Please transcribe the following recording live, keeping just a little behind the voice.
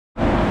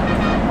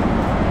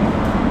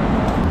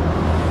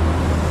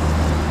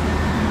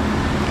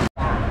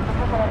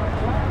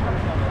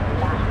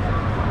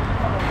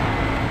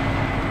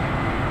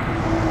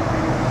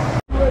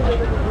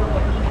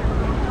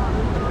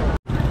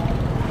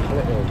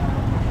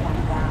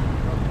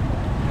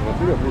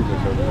There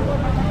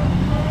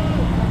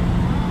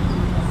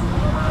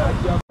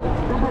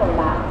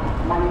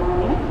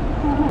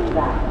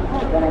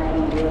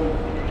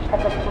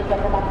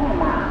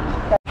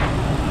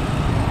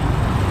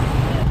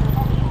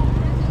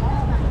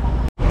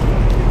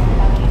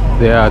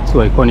are two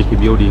iconic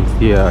buildings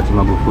here at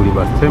Magufuli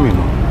bus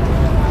terminal.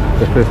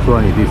 The first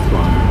one is this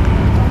one,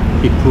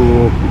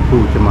 kituo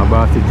cha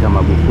mabasi cha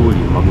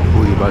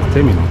Magufuli bus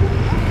terminal.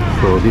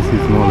 So this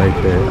is more like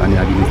an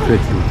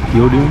administrative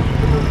building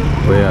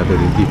where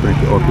there is different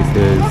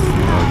offices.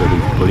 There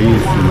is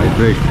police,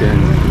 immigration,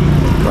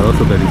 but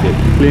also there is a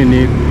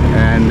clinic,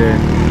 and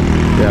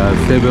there are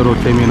several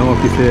terminal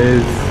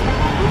offices.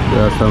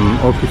 There are some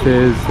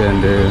offices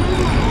and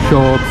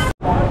shops.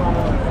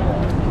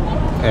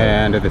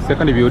 And the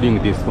second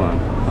building, this one,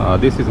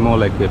 this is more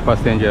like a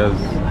passengers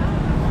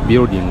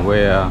building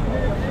where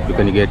you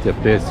can get a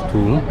place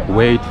to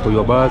wait for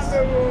your bus,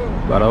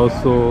 but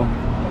also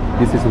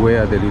this is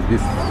where there is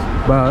this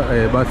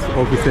bus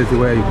offices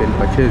where you can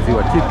purchase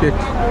your ticket.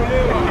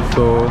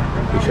 So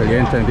we shall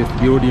enter in this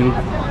building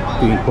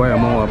to inquire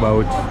more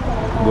about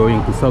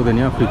going to Southern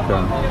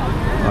Africa,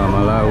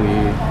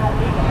 Malawi,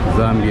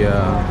 Zambia,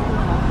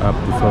 up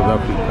to South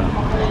Africa.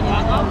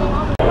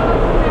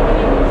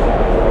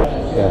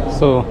 Yeah,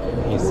 so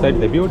inside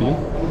the building,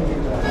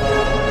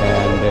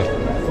 and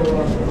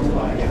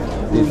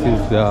this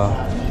is the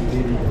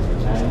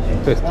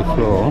first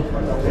floor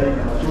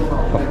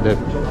of the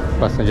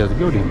passengers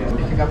building.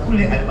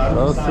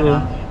 Also,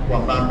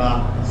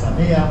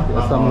 there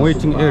are some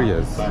waiting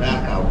areas. These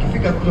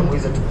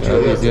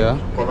are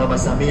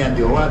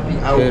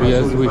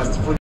areas which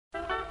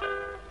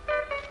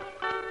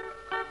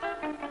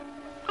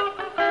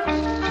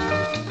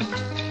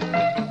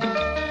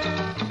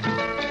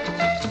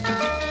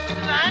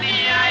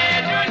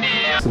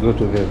go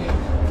to the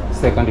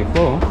second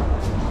floor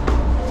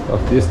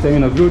of this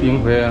terminal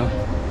building, where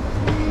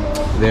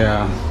there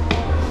are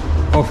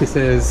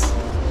offices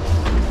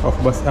of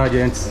bus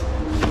agents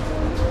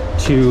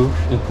to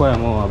inquire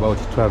more about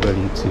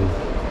traveling to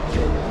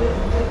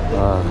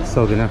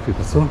Southern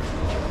Africa. So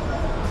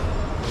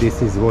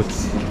this is what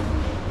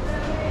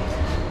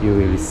you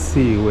will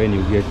see when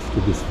you get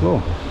to this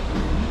floor.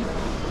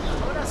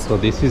 So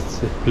this is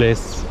a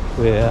place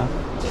where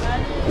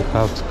you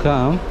have to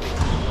come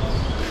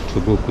to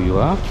book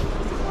your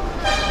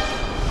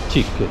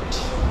ticket.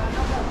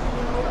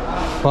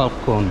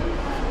 Falcon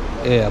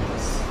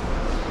Airbus.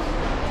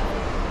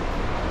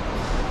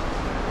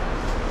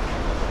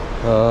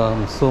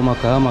 Soma,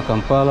 Kahama,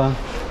 Kampala.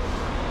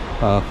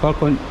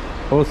 Falcon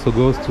also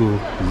goes to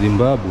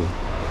Zimbabwe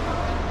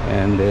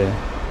and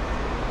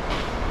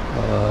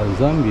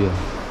Zambia.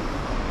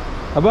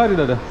 Habari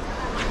dada.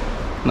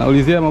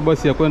 Naulizia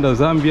mabasi ya kwenda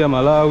Zambia,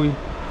 Malawi.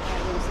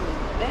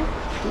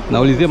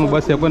 Naulizia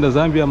mabasi ya kwenda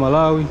Zambia,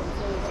 Malawi.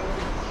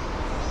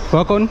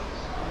 Falcon?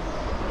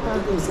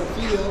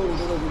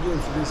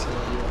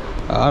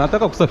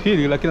 Nataka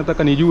kusafiri, lakini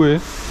nataka nijue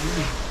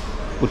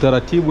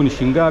utaratibu ni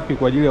shingapi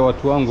kwa ajili ya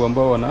watu wangu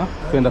ambao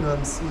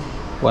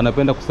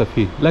wanapenda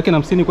kusafiri. Lakini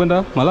 50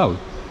 kwenda Malawi,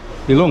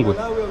 Lilongwe.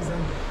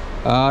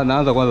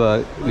 Naanza kwanza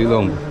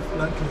Lilongwe.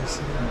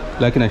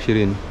 Lakini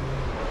 20.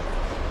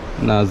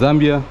 Na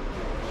Zambia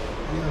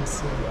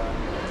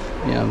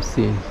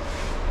 50.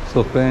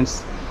 So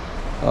friends,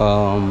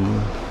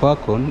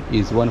 Falcon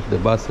is one of the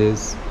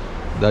buses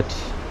that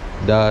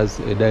does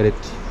a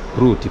direct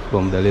route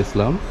from Dar es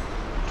Salaam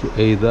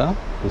to either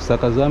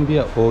Lusaka,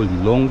 Zambia, or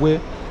Lilongwe,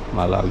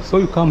 Malawi. So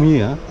you come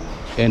here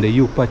and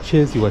you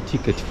purchase your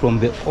ticket from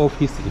the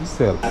office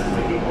itself.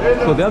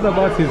 So the other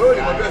bus is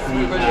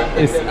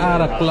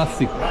SR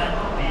Classic.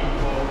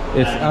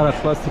 SR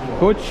Classic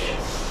coach.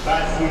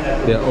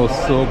 They are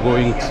also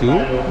going to,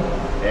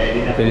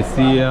 you can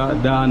see here,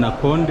 DAR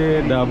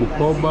Nakonde, DAR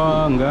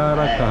Bukoba,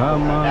 Ngara,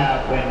 Kahama.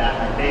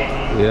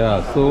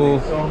 Yeah,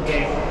 so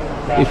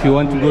if you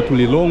want to go to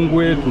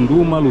Lilongwe,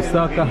 Tunduma,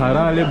 Lusaka,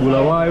 Harare,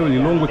 Bulawayo,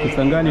 Lilongwe,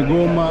 Kisangani,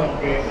 Goma,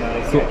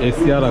 so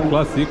SR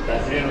Classic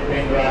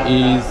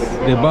is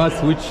the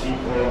bus which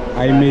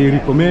I may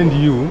recommend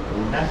you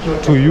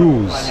to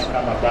use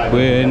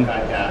when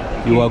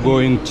you are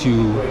going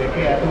to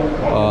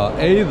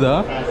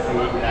either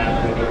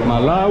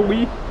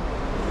Malawi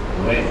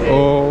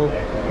or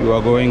you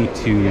are going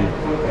to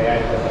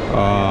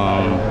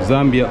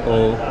Zambia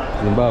or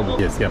Zimbabwe.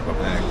 Yes, yeah,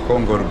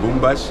 Congo,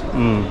 Lubumbashi,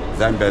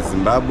 Zambia,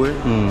 Zimbabwe,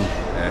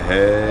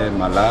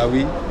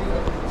 Malawi,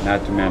 na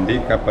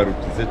tumeandika hapa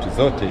ruti zetu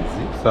zote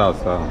hizi. Sawa.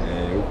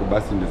 Huko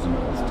basi ndio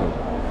zimestop.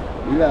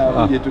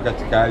 Ila uje tu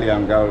katika hali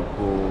angao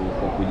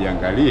kwa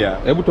kujiangalia.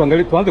 Hebu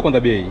tuanze kwanza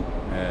bei.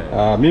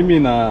 Mimi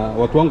na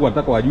watu wangu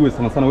wanataka wajue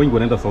sana wengi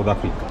wanaenda South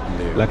Africa.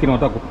 Lakini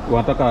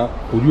wanataka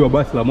kujua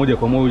basi la moja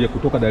kwa moja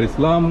kutoka Dar es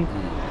Salaam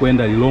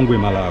kwenda Lilongwe,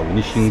 Malawi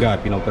ni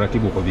shingapi na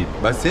utaratibu uko vipi?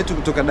 Basi yetu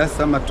kutoka Dar es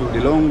Salaam tu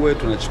Lilongwe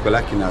tunachukua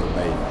 140,000.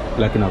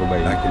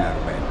 140,000.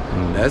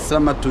 Dar es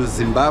Salaam tu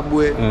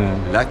Zimbabwe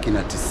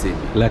 190,000.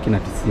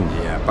 190,000.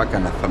 Yeah, paka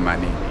na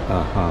 80.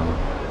 Aha.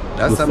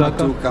 Dar es Salaam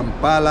tu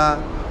Kampala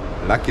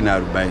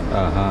 140,000.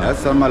 Dar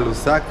es Salaam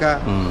Lusaka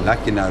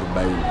 140,000.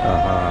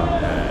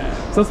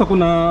 Sasa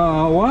kuna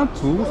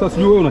watu, sasa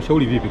sijui wewe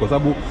unashauri vipi, kwa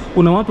sababu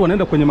kuna watu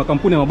wanaenda kwenye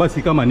makampuni ya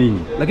mabasi kama ninyi,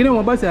 lakini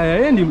mabasi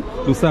hayaendi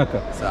Lusaka.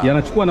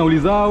 Yanachukua nauli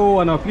zao,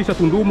 wanawafikisha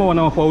Tunduma,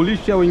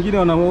 wanawafaulisha, wengine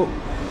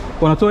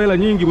wanatoa hela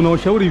nyingi.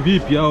 Unawashauri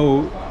vipi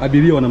au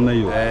abiria wa namna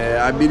hiyo?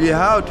 Abiria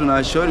hao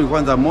tunawashauri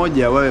kwanza,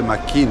 moja, wawe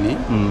makini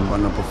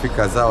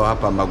wanapofika zao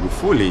hapa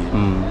Magufuli,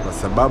 kwa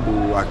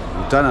sababu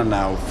akikutana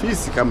na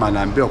ofisi kama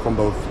anaambiwa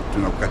kwamba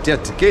tunakukatia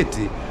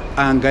tiketi,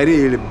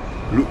 aangalie ile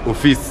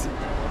ofisi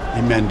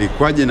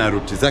imeandikwaje na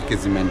ruti zake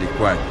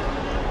zimeandikwaje.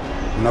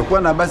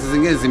 Unakuwa na basi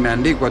zingine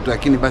zimeandikwa tu,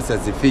 lakini basi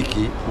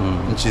hazifiki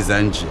nchi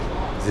za nje,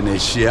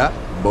 zinaishia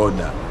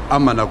boda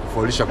ama na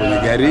kufaulisha kwenye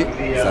gari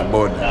za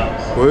boda.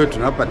 Kwa hiyo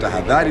tunapa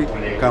tahadhari,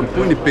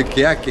 kampuni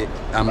peke yake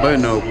ambayo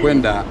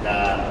inayokwenda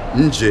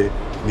nje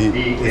ni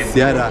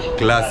SALAAM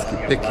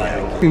Classic peke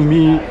yake.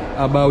 Me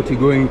about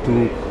going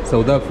to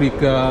South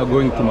Africa,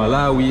 going to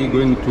Malawi,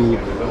 going to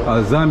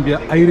Zambia,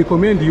 I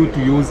recommend you to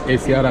use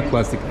SALAAM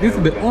Classic. This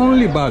is the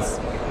only bus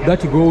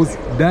that goes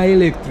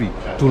directly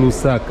to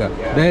Lusaka,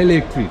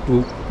 directly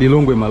to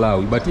Lilongwe,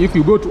 Malawi. But if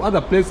you go to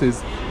other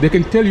places, they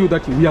can tell you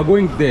that we are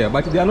going there,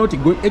 but they are not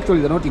going. Actually,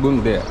 they are not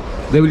going there.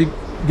 They will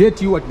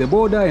get you at the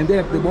border, and then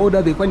at the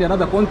border they find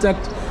another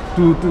contact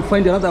to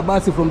find another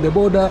bus from the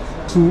border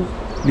to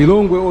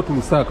Lilongwe or to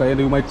Lusaka, and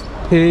you might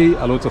pay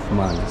a lot of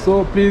money.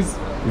 So please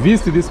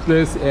visit this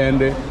place,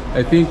 and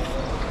I think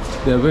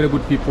they are very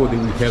good people. They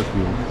will help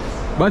you.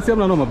 Basi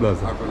hamna noma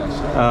blaza.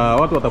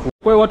 Watu watakuwa.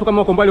 Kwa hiyo watu kama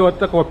wako mbali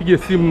wataka wapigie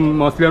simu,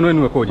 mawasiliano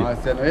yenu yakoje?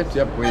 Mawasiliano yetu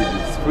yapo hivi: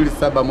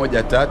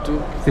 0713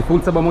 32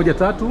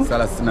 43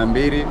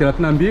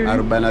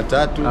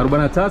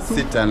 43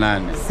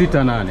 68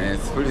 68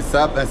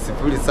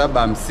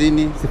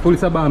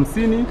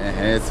 0750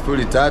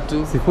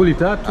 03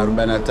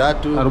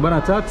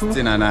 43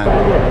 68.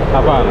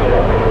 Hapana.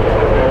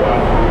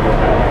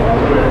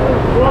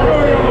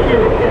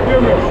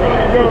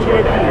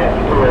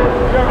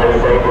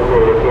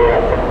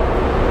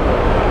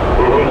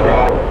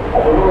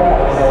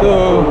 So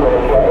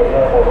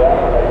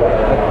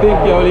I think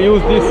I will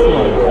use this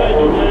one.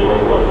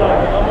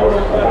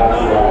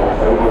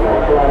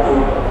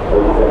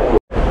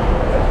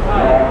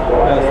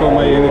 So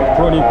my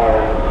electronic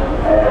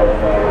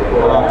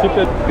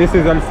ticket. This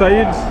is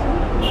Al-Said,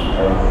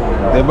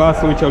 the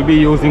bus which I'll be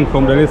using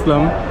from Dar es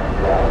Salaam.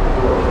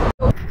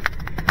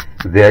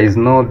 There is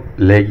no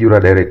regular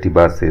direct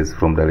buses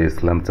from Dar es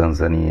Salaam,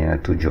 Tanzania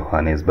to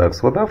Johannesburg,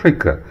 South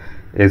Africa,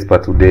 as per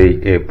today,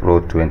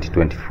 April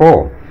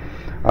 2024.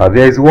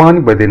 There is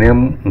one by the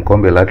name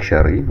Mkombe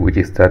Luxury,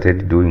 which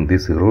started doing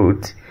this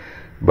route,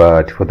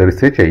 but for the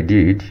research I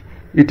did,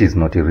 it is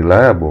not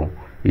reliable.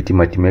 It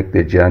might make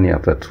the journey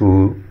after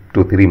 2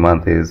 to 3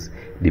 months,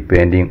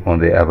 depending on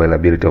the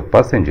availability of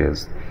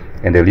passengers.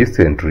 And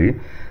recently,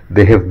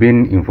 they have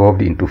been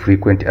involved into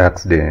frequent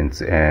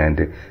accidents,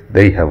 and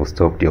they have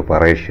stopped the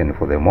operation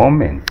for the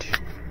moment.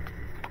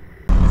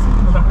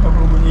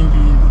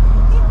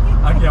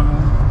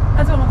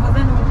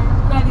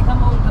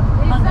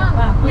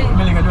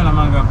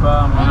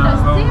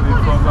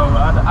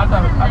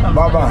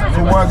 Baba,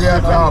 tumwage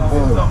hata hapo.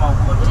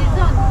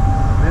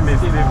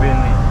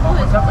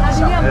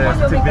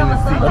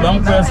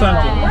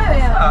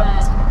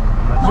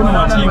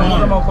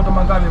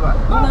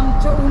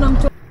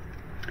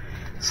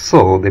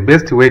 So the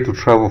best way to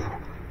travel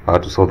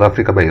to South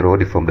Africa by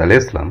road from Dar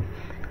es Salaam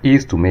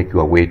is to make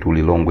your way to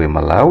Lilongwe,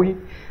 Malawi,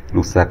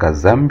 Lusaka,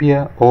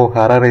 Zambia, or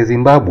Harare,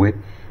 Zimbabwe,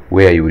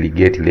 where you will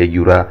get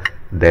regular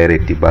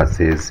direct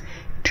buses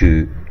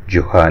to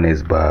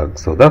Johannesburg,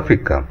 South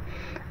Africa.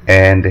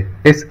 And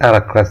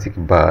SALAAM Classic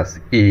Bus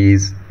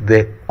is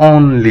the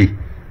only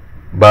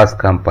bus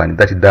company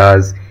that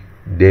does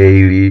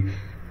daily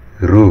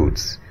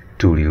routes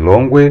to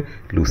Lilongwe,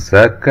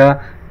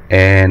 Lusaka,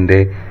 and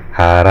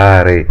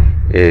Harare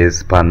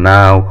as per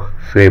now,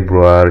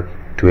 February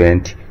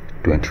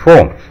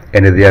 2024.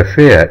 And their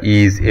fare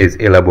is as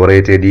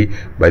elaborated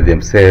by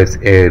themselves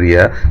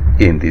earlier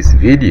in this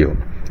video.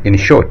 In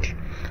short,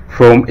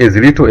 from as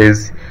little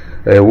as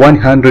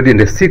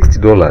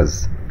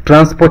 $160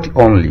 transport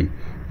only,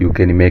 you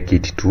can make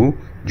it to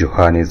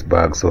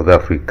Johannesburg, South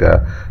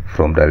Africa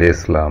from Dar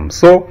es Salaam.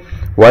 So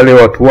wale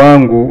watu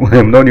wangu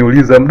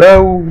mnaoniuliza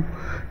mdau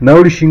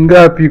nauli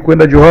shingapi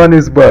kwenda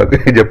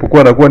Johannesburg,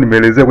 japokuwa nakuwa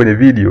nimeelezea kwenye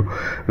video,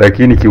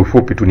 lakini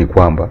kiufupi tu ni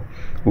kwamba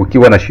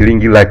ukiwa na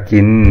shilingi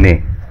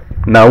 400,000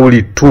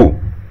 nauli tu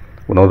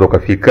unaweza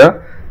ukafika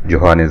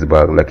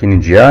Johannesburg, lakini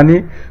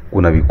njiani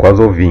kuna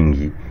vikwazo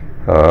vingi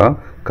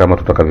kama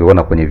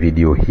tutakavyoona kwenye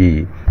video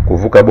hii.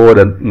 Kuvuka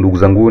boda, ndugu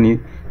zanguni,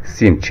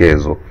 si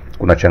mchezo,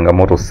 kuna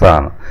changamoto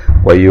sana.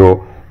 Kwa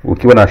hiyo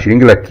ukiwa na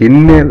shilingi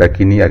 400,000,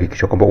 lakini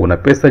hakikisha kwamba una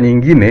pesa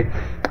nyingine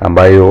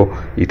ambayo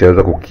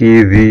itaweza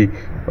kukidhi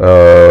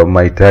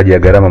mahitaji ya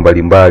gharama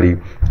mbalimbali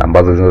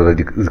ambazo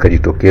zinaweza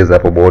zikajitokeza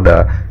hapo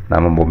boda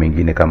na mambo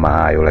mengine kama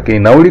hayo. Lakini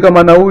nauli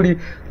kama nauli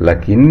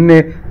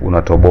 400,000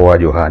 unatoboa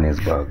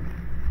Johannesburg.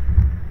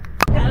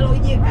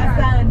 Kalojeka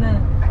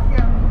sana.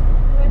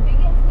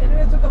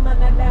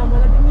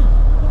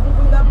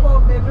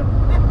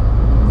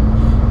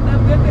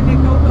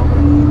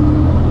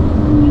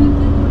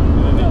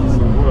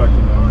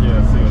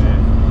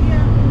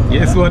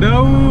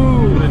 wadau!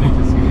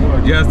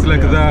 Just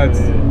like that,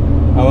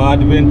 our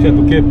adventure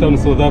to Cape Town,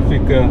 South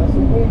Africa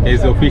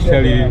is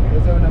officially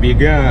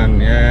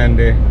begun, and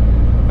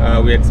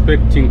we're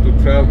expecting to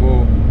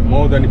travel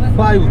more than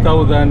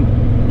 5,000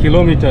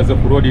 kilometers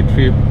of road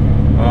trip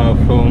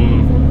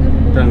from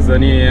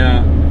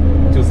Tanzania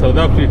to South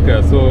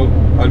Africa. So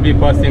I'll be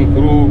passing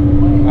through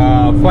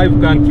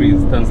 5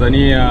 countries: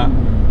 Tanzania,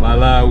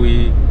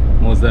 Malawi,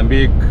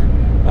 Mozambique,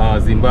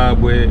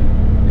 Zimbabwe,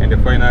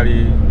 and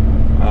finally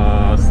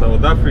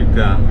South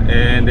Africa.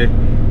 And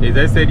as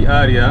I said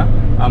earlier,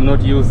 I'm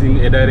not using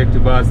a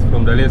direct bus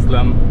from Dar es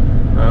Salaam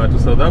to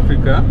South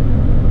Africa,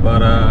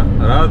 but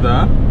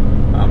rather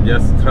I'm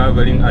just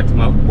traveling at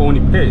my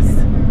own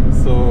pace.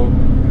 So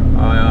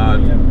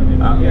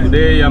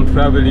today I'm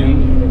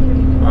traveling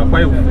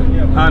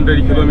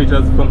 500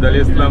 kilometers from Dar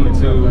es Salaam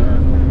to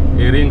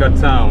Iringa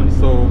town.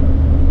 So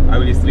I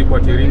will sleep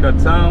at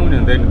Iringa town,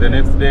 and then the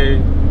next day,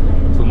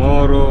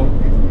 tomorrow,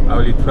 I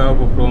will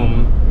travel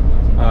from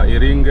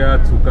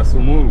Iringa to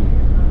Kasumulu,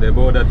 the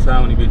border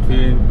town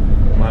between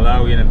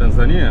Malawi and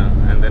Tanzania,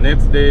 and the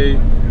next day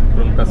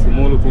from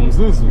Kasumulu to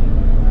Mzuzu,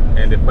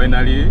 and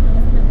finally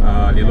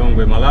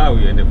Lilongwe,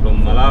 Malawi. And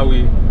from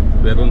Malawi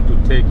we are going to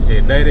take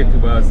a direct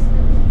bus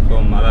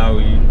from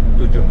Malawi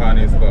to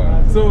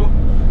Johannesburg. So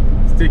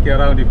stick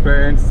around,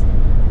 friends,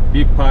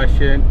 be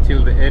patient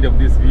till the end of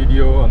this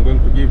video. I'm going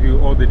to give you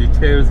all the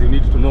details you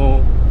need to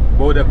know,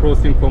 border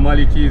crossing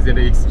formalities and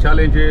its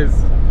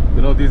challenges.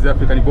 You know, these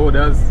African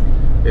borders,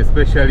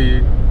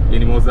 especially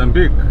in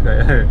Mozambique.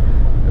 I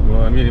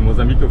mean,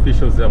 Mozambique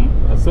officials are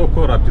so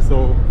corrupt,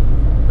 so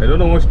I don't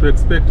know what to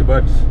expect,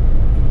 but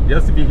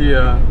just be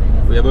here.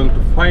 We are going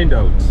to find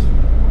out.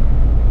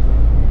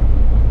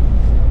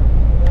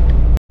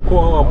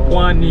 Kwa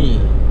Pwani,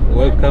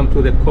 welcome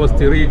to the coast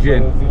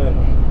region.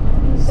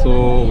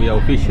 So we are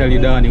officially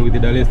done with the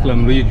Dar es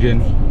Salaam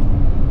region.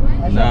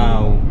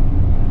 Now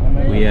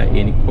we are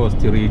in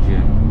coast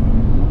region.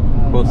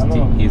 Coast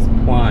is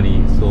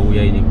Pwani, so we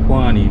are in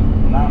Pwani.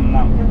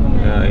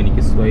 In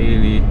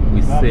Kiswahili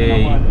we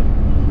say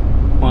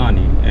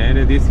Pwani,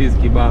 and this is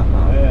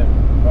Kibaha.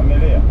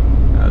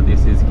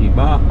 This is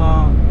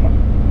Kibaha,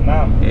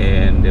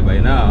 and by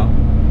now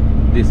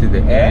this is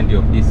the end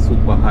of this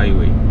super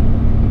highway.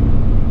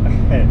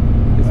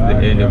 This is the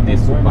end of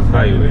this super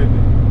highway,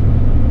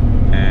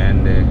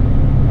 and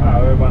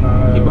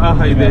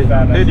Kibaha is the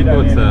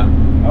headquarters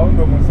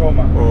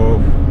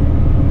of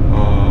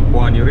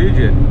Pwani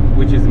region,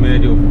 which is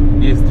made of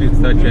districts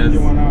such as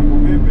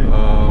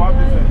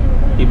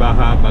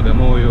Kibaha,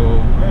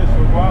 Bagamoyo,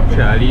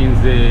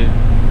 Chalinze,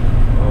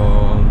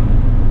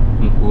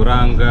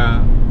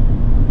 Mkuranga,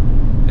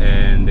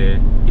 and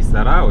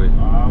Isarawe.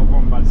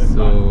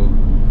 So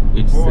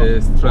it's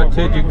a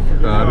strategic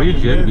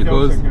region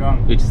because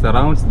it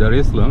surrounds Dar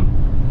es Salaam,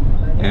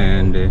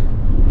 and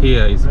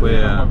here is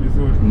where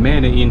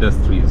many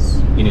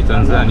industries in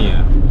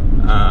Tanzania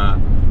are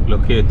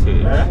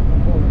located.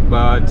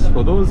 But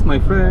for those my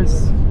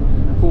friends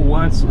who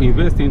want to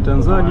invest in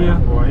Tanzania,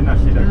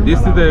 this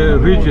is the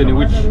region in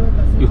which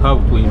you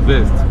have to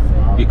invest,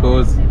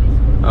 because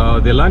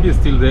the land is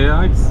still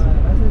there. It's,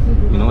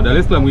 you know, Dar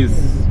es Salaam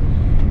is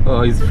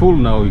full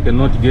now. You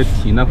cannot get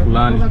enough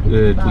land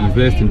to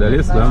invest in Dar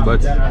es Salaam,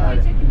 but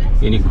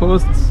in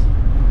cost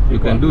you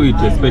can do it,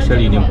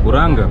 especially in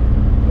Mkuranga.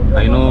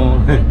 I know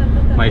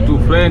my 2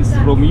 friends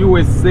from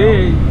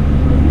USA,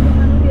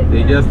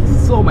 they just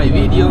saw my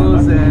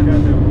videos and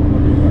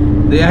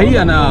they are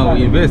here now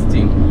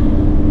investing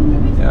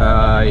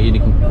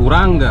in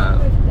Mkuranga.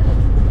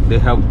 They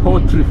have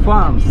poultry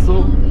farms,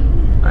 so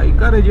I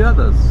encourage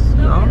others,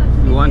 you know,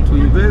 you want to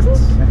invest,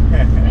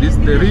 this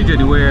is the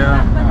region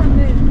where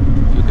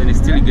you can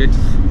still get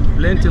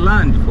plenty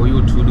land for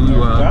you to do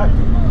your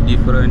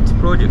different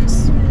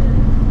projects.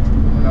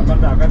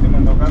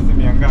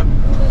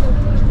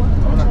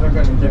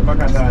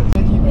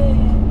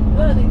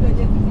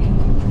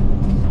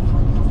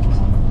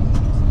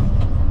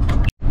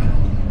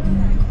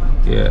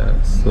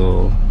 Yeah,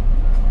 so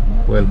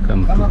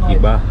welcome to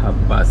Kibaha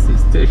bus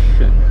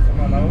station,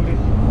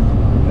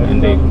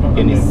 and you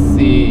can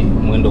see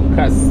Mwendo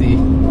Kasi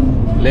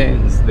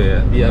lanes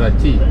there,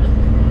 BRT,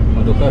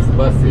 Mwendo Kasi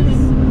buses.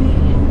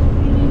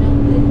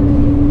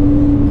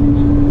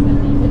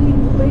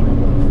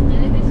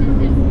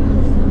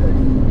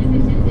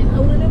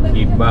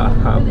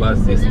 Kibaha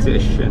bus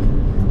station.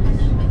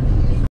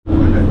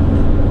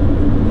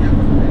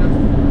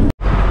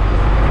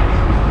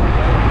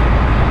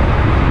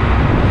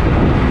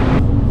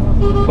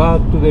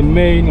 Back to the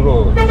main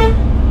road,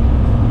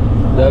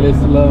 Dar es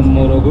Salaam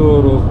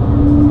Morogoro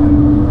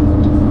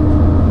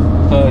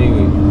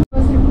highway.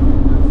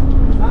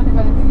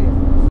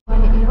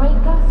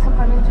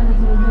 Safari yetu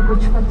inatarajiwa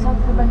kuchukua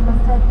takriban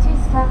masaa 9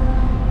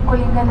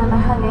 kulingana na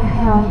hali ya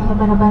hewa ya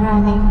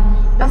barabarani.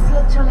 Basi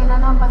letu lina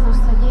namba za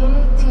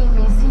usajili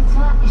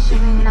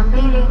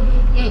T622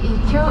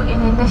 EEQ,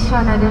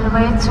 inaendeshwa na dereva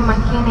yetu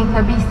makini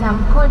kabisa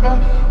Mkude,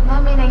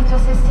 nami naitwa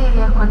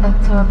Cecilia,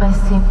 kondakta wa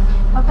basi.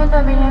 Wapendwa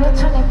abiria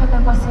wetu, nipende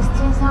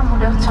kuasisitiza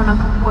muda wote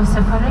unapokuwa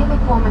safarini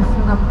kuwa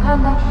umefunga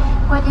mkanda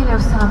kwa ajili ya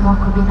usalama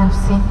wako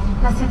binafsi.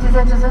 Na siti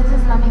zetu zote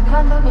zina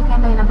mikanda.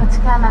 Mikanda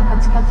inapatikana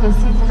katikati ya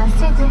siti na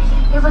siti.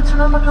 Hivyo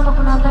tunaomba kama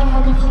kuna ambaye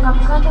hajafunga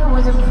mkanda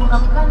uweze kufunga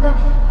mkanda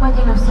kwa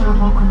ajili ya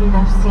usalama wako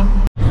binafsi.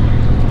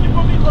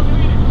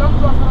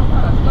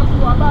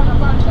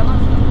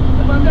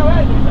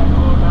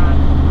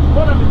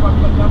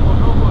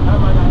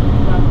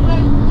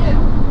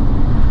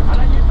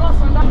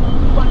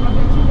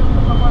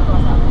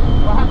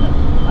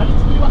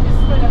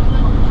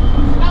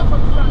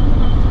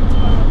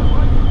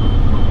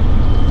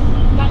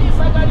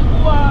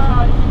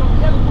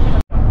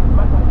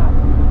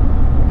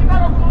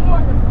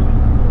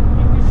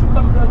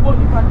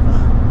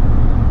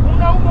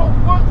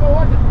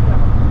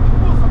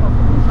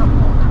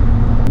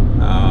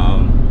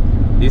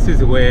 This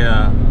is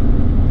where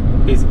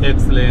His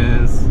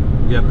Excellency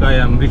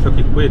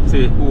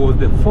Kikwete, who was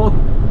the 4th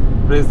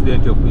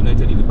President of the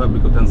United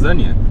Republic of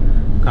Tanzania,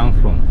 come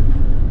from.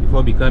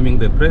 Before becoming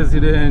the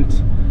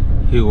President,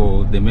 he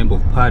was the Member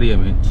of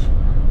Parliament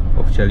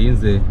of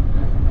Chalinze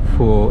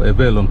for a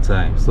very long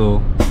time.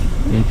 So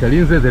in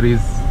Chalinze there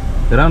is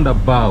the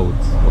roundabout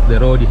of the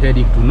road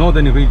heading to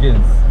northern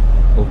regions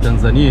of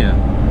Tanzania,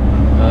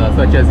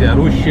 such as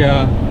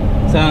Arusha,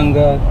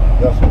 Tanga,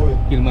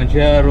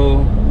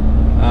 Kilimanjaro,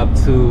 up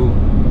to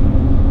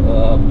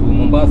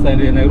Mombasa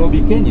and Nairobi,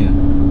 Kenya.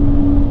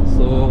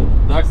 So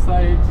that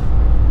side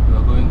we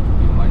are going to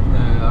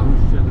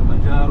Arusha,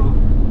 Kilimanjaro.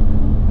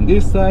 And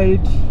this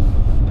side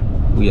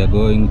we are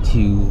going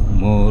to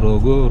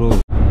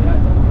Morogoro.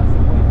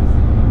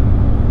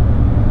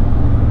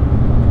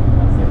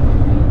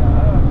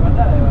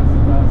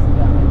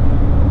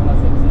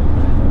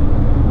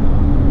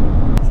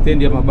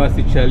 Stand ya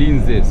mabasi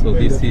Chalinze. So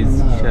this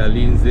is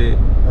Chalinze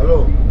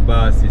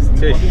bus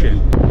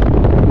station.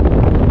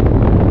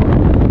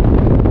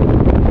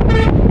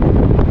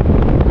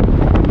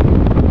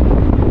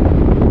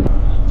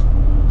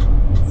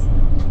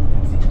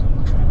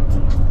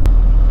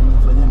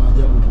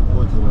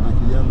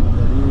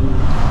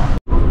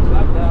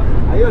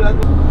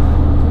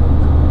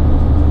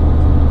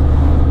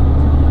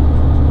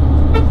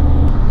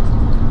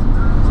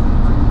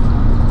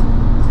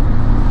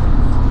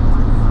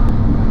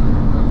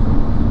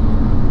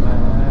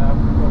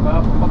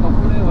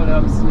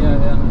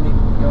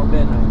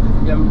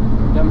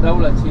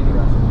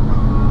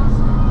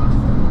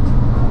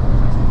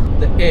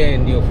 The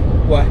end of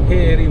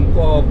Kwaheri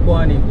mkoa wa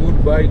Pwani,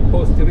 goodbye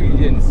coast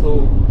region.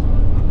 So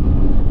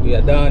we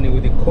are done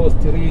with the coast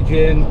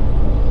region.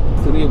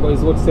 The river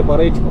is what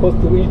separate coast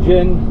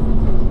region.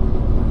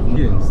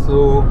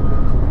 So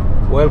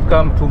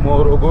welcome to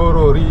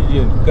Morogoro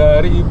region.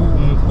 Karibu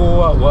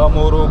mkoa wa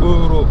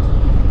Morogoro.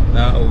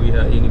 Now we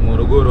are in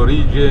Morogoro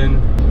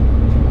region.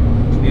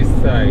 This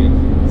side,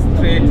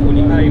 straight on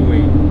the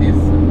highway. This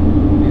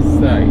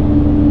side.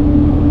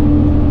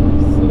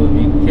 So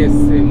in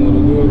case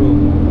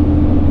Morogoro.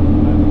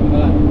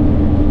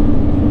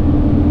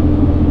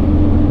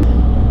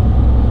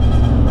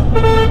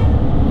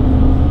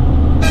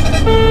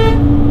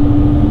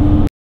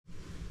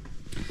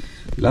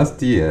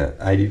 Last year,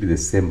 I did the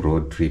same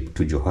road trip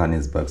to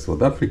Johannesburg,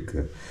 South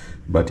Africa,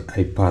 but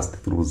I passed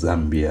through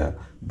Zambia,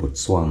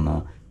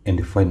 Botswana,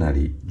 and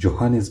finally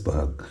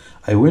Johannesburg.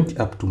 I went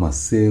up to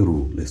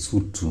Maseru,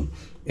 Lesotho,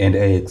 and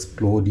I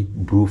explored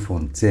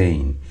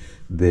Bloemfontein,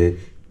 the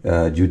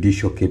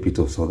judicial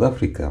capital of South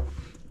Africa.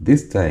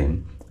 This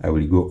time, I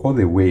will go all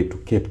the way to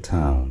Cape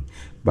Town,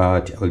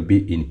 but I will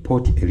be in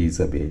Port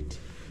Elizabeth,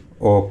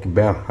 or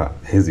Kibera,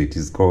 as it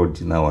is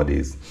called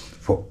nowadays,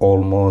 for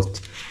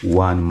almost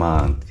 1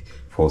 month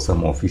for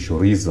some official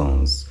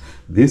reasons.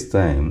 This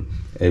time,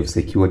 I've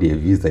secured a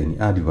visa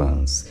in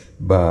advance,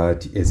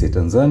 but as a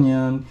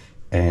Tanzanian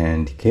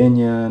and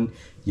Kenyan,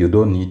 you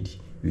don't need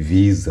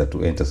visa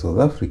to enter South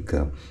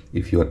Africa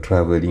if you are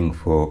traveling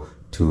for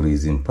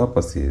tourism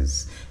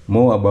purposes.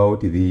 More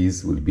about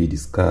this will be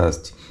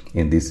discussed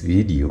in this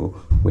video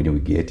when we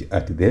get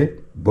at the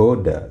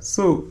border.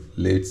 So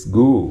let's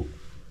go.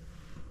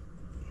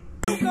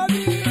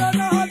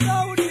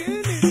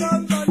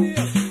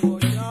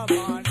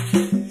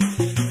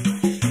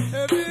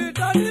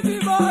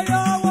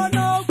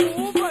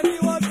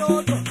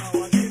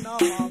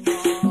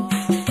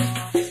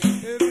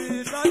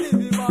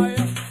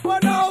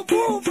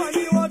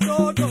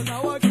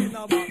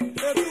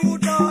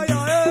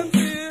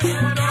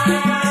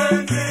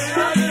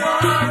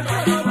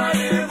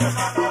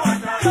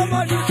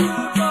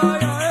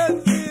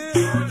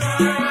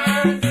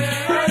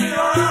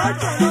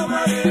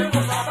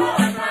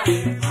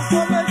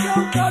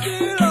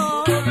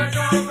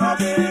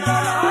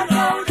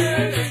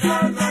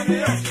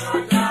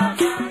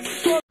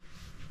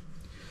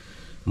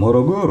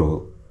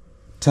 Morogoro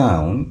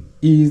town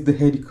is the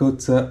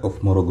headquarters of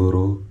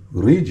Morogoro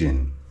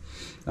region,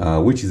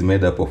 which is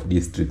made up of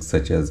districts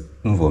such as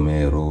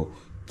Mvomero,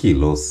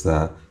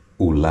 Kilosa,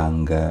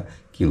 Ulanga,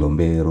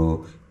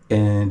 Kilombero,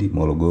 and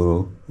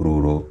Morogoro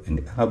rural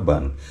and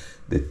urban.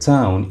 The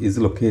town is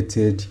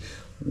located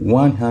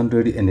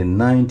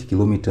 190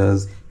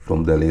 kilometers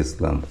from Dar es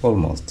Salaam,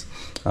 almost.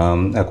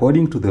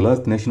 According to the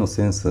last national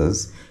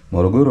census,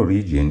 Morogoro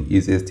region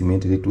is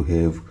estimated to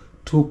have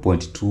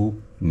 2.2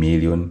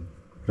 million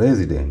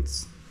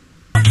residents.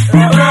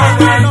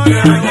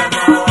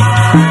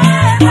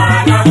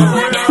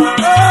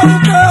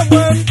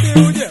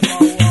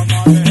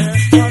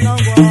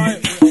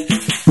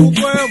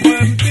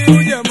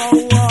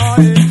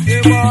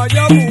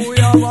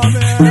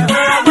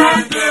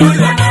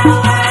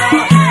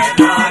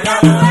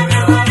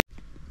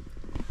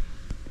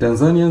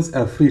 Tanzanians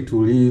are free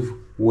to live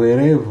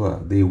wherever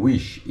they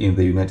wish in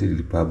the United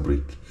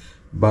Republic,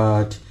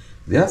 but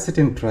there are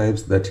certain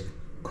tribes that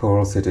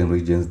call certain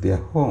regions their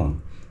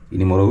home. In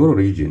the Morogoro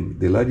region,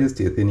 the largest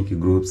ethnic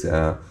groups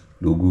are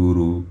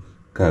Luguru,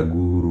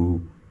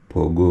 Kaguru,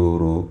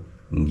 Pogoro,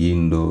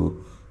 Ngindo,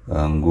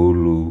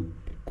 Ngulu,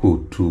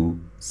 Kutu,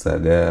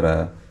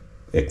 Sagara,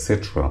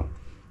 etc.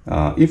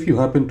 If you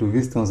happen to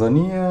visit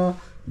Tanzania,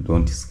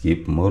 don't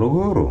skip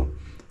Morogoro.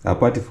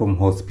 Apart from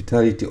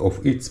hospitality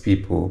of its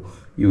people,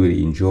 you will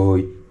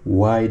enjoy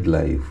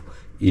wildlife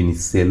in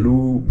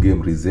Selous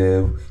Game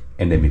Reserve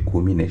and the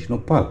Mikumi National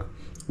Park,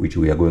 which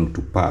we are going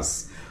to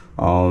pass.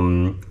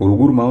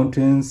 Uluguru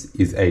Mountains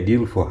is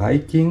ideal for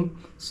hiking,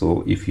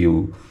 so if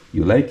you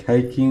like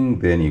hiking,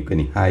 then you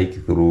can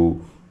hike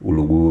through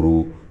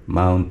Uluguru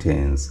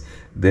Mountains.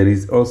 There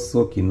is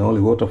also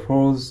Kinoli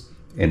Waterfalls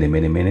and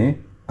many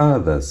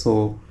others,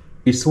 so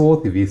it's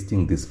worth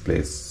visiting this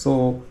place.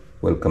 So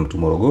welcome to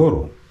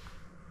Morogoro.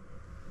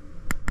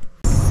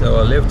 So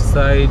our left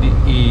side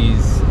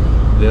is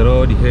the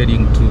road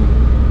heading to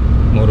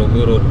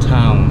Morogoro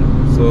town.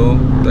 So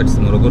that's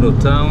Morogoro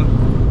town,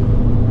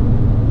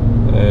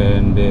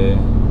 and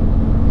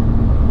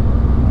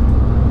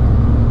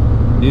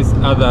this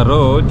other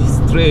road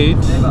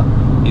straight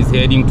is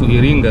heading to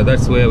Iringa.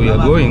 That's where we are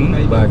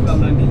going, but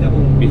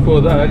before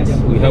that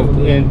we have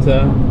to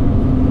enter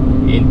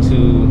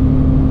into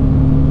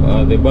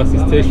the bus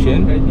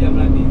station,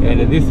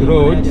 and this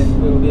road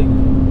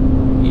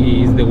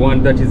is the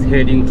one that is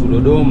heading to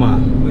Dodoma,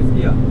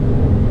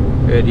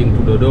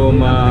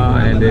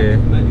 and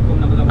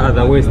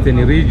other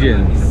western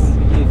regions,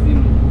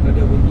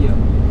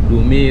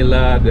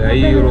 Dumila,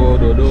 Gairo,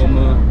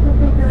 Dodoma.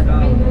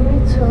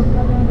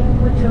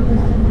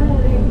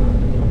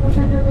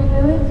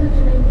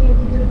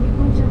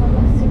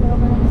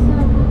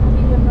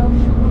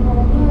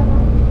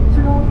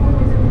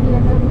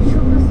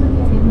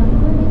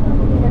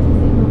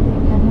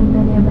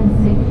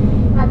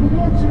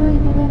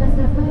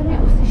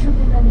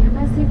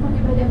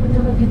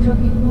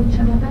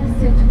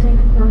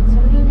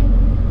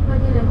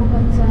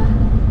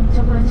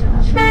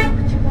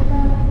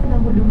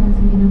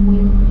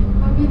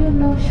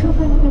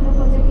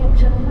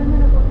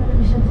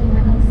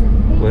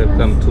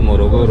 Welcome to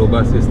Morogoro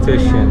bus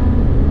station.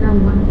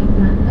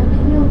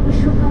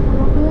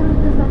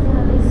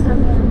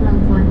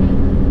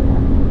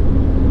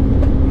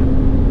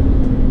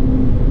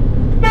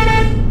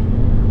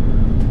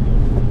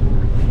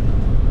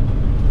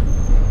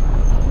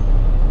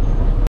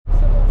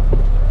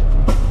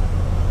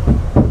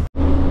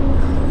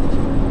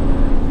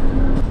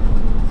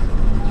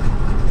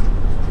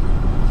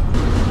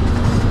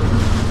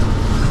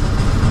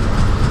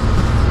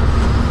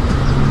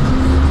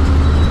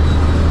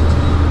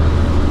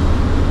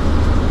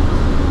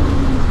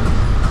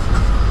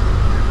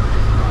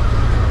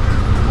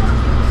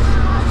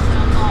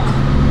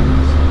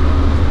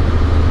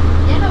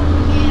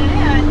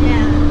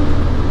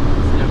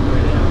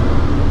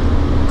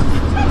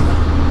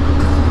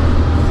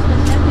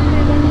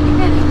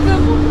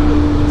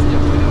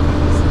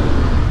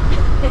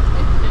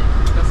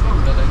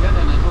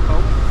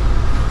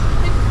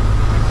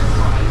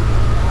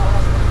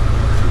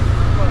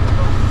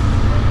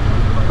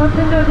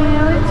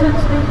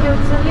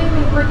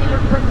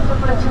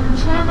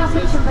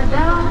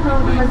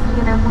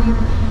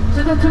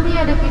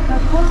 Tutatumia dakika 10,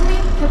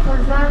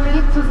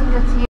 tafadhali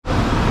tuzingatie.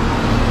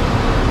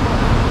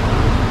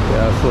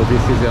 Yeah, so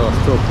this is our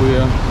stop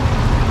here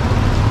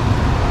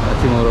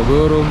at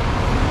Morogoro.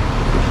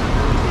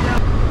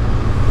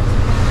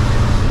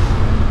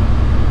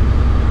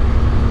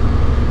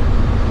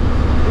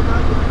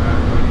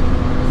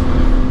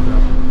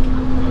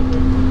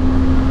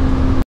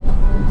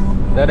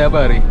 Dada,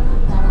 habari?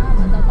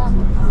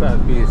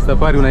 Safi.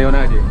 Safari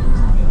unaionaje?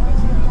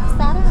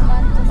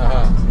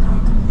 Aha.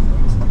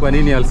 Kwa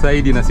nini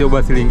Al-Saidi na sio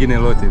basi lingine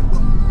lote?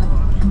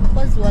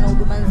 Kwanza wana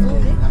huduma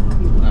nzuri.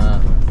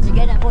 Ni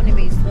gari ambayo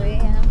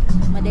nimeizoea.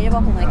 Madereva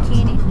wako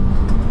makini.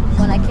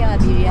 Wanakea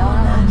abiria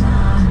wao.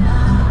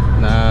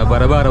 Na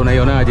barabara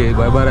unaionaje?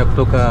 Barabara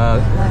kutoka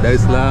Dar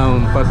es Salaam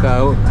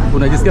mpaka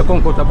unajisikia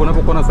comfortable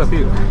unapokuwa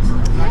unasafiri?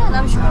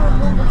 Namshukuru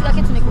Mungu, kila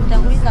kitu ni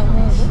kumtanguliza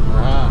Mungu.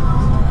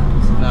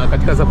 Na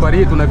katika safari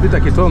hii tunapita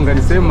Kitonga,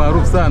 ni sehemu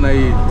maarufu sana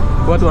hii.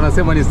 Watu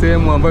wanasema ni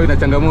sehemu ambayo ina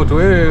changamoto.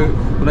 Wewe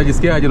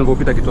unajisikiaje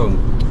unapopita Kitonga?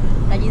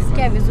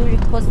 Najisikia vizuri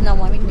kwa sababu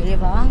namwamini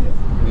dereva wangu.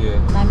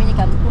 Naamini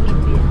kampuni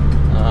pia.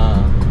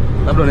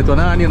 Labda unaitwa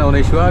nani na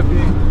unaishi wapi?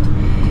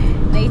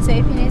 Naitwa naitwa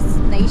Happiness,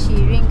 naishi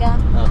Iringa.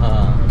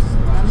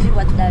 Na mji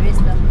wa Dar es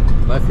Salaam.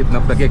 Basi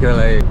tunakutakia kila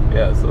la heri.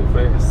 Yeah, so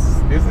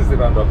friends, this is the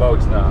roundabout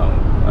now.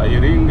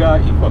 Iringa,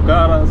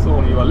 Ifakara. So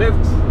on your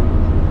left,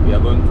 we are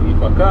going to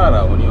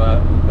Ifakara. On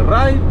your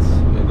right,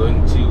 we are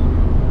going to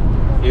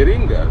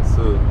Iringa.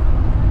 So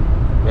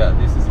yeah,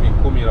 this is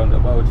Mikumi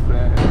roundabout,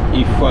 friends.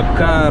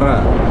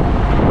 Ifakara.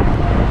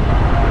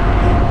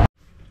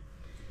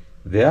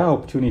 There are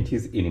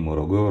opportunities in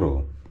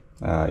Morogoro.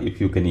 If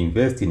you can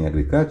invest in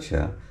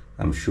agriculture,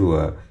 I'm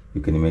sure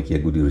you can make a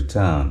good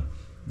return.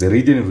 The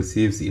region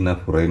receives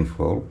enough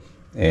rainfall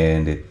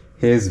and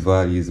has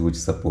valleys which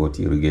support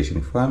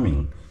irrigation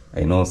farming.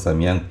 I know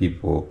some young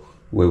people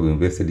who have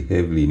invested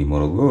heavily in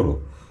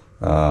Morogoro,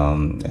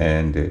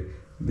 and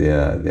they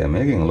are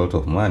making a lot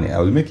of money. I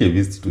will make a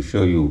visit to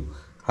show you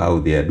how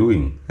they are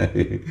doing.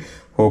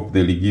 Hope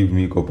they'll give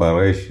me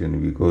cooperation,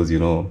 because you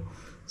know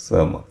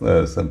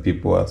some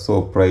people are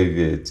so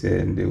private,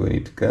 and when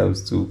it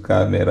comes to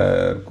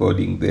camera,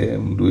 recording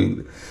them,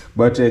 doing,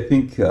 but I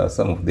think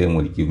some of them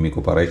will give me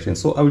cooperation.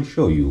 So I will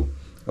show you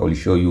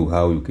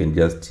how you can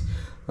just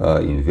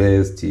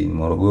invest in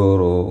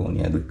Morogoro, on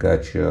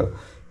agriculture,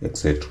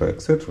 etc,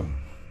 etc.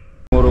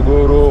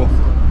 Morogoro,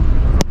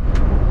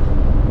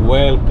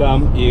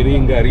 welcome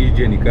Iringa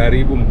region,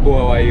 karibu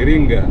mkoa wa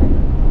Iringa.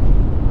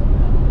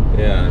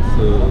 Yeah,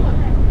 so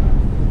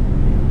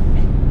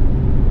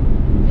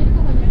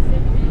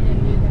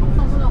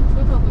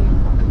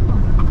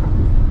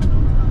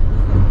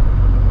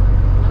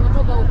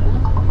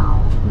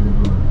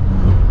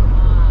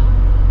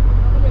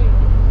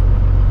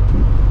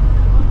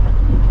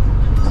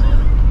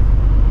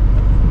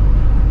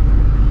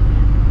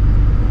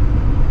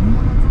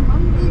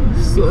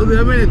there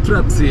are many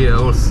trucks here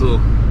also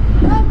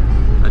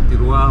at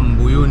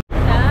Ruambu.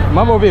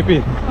 Mambo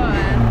vipi?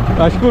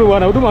 Nashukuru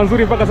bwana, huduma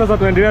nzuri mpaka sasa,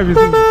 tunaendelea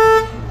vizuri.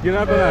 Jina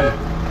lako nani?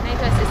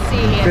 Naitwa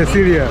Cecilia.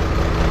 Cecilia.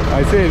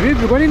 I say,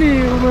 vipi, kwa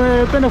nini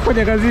umependa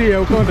kufanya kazi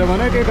ya ukonda?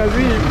 Maana yake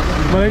kazi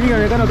mara nyingi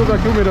inaonekana watoto wa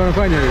kiume ndio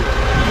wanafanya hivi.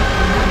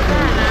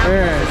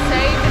 Sasa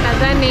hivi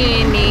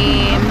nadhani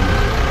ni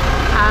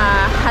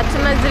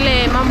hatuna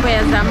zile mambo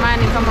ya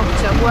zamani kama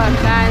kuchagua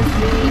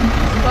kazi.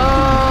 Kwa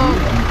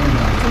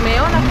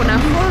tumeona kuna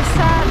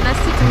fursa na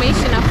sisi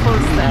tumeishi na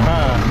fursa.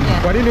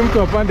 Yeah. Kwa nini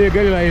mtu apande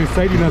gari la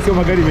Elsaidi na sio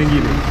magari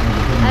mengine?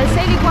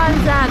 Elsaidi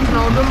kwanza tuna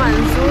huduma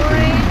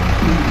nzuri.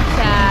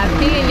 Cha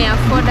pili ni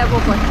affordable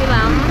kwa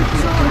kila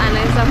mtu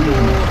anaweza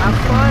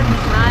ku-afford,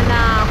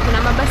 maana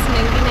kuna mabasi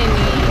mengine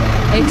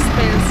ni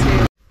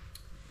expensive.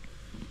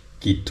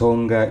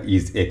 Kitonga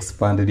is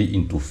expanded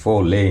into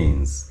 4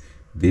 lanes.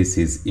 This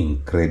is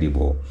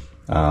incredible.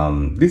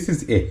 This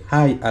is a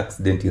high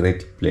accident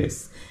rate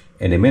place,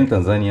 and many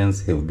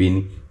Tanzanians have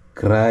been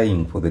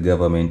crying for the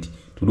government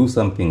to do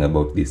something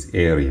about this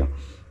area,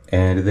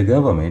 and the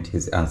government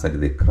has answered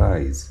the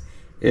cries.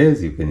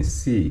 As you can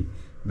see,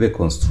 the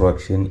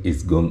construction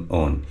is going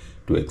on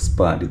to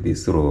expand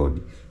this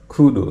road.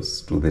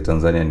 Kudos to the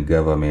Tanzanian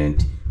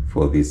government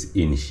for this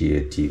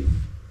initiative.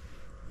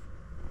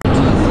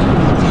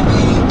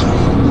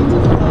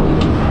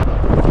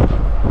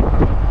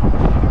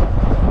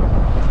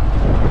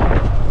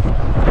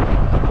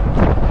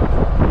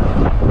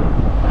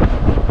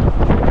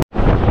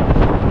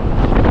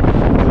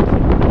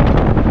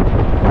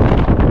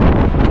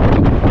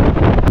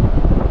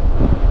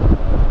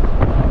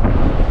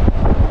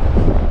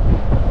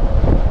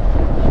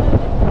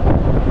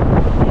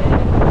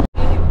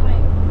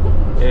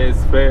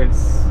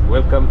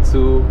 Welcome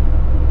to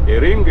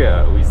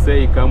Iringa. We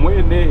say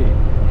Kamwene,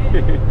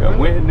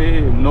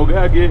 Kamwene,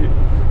 Mnogage.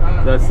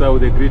 That's how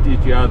they greet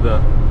each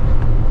other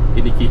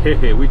in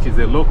Kihehe, which is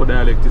a local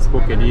dialect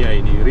spoken here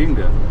in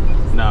Iringa.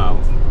 Now,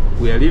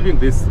 we are leaving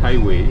this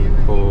highway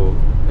for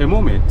a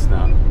moment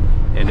now,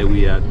 and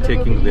we are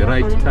taking the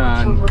right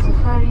turn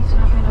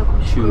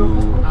to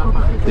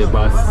the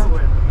bus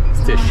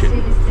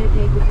station.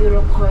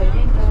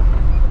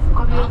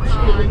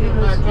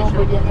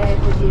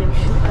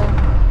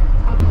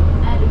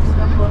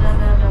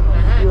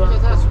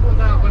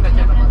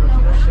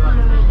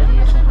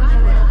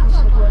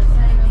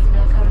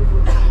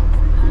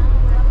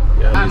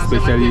 Yeah,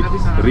 especially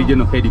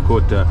regional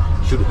headquarters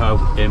should have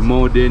a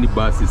modern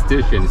bus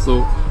station.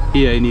 So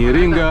here in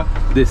Iringa,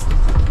 the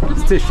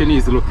station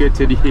is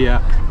located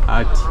here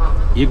at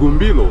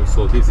Igumbilo.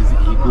 So this is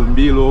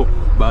Igumbilo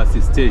bus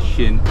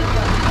station.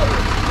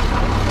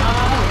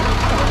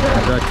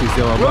 That is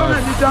our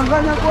bus.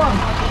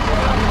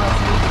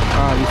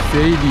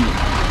 Saidi.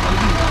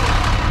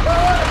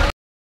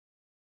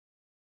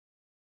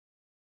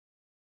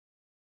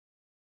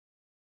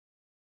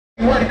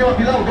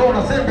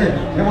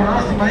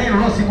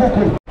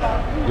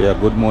 Yeah,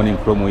 good morning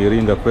from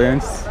Iringa,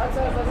 friends.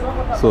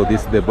 So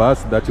this is the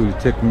bus that will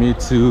take me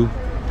to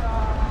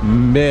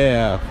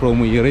Mbeya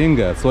from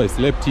Iringa. So I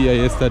slept here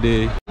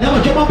yesterday. We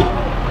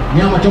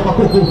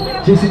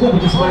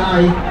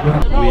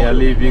are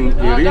leaving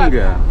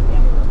Iringa.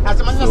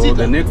 So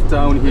the next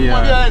town here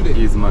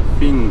is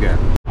Mafinga.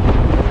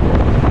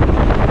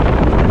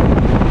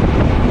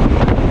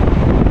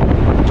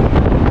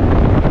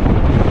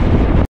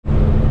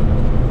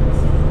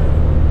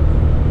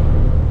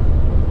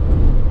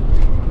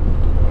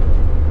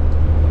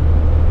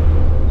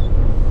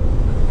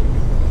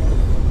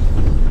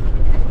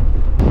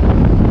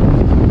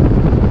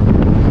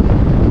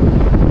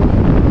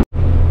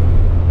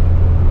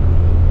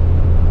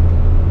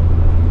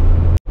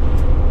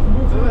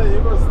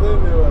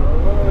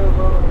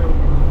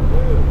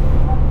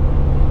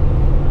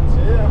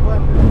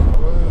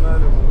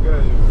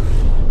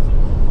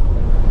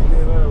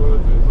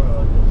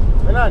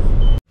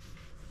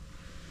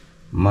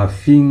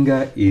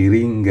 Mafinga,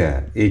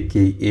 Iringa,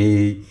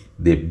 aka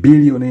the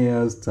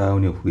billionaires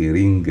town of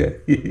Iringa.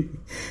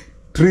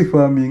 Tree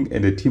farming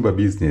and the timber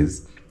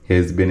business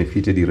has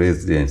benefited the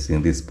residents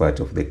in this part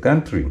of the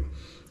country.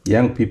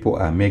 Young people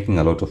are making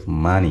a lot of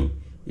money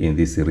in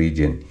this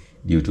region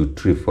due to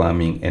tree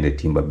farming and the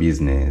timber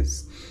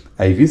business.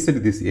 I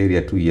visited this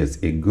area 2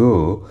 years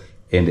ago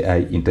and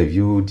I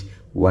interviewed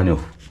one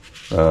of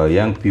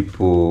young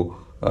people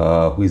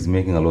who is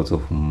making a lot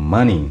of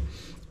money.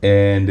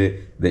 And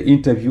the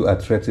interview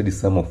attracted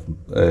some of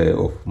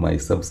my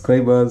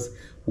subscribers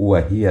who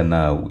are here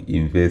now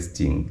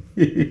investing.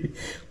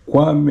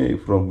 Kwame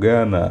from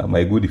Ghana,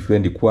 my good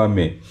friend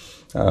Kwame,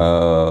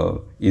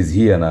 is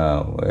here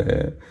now,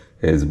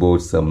 has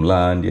bought some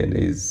land and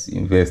is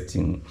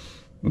investing.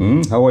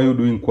 How are you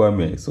doing,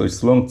 Kwame? So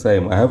it's a long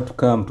time. I have to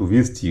come to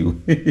visit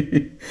you.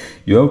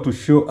 You have to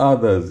show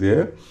others,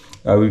 yeah?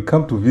 I will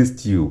come to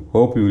visit you.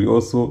 Hope you will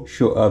also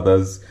show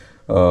others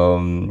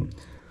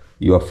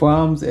your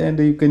farms and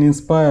you can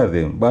inspire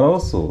them. But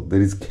also, there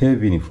is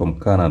Kevin from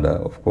Canada,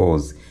 of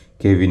course.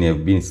 Kevin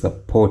have been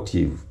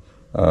supportive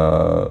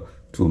to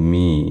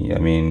me. I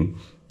mean,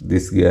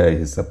 this guy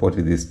has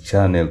supported this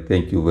channel.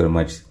 Thank you very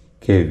much,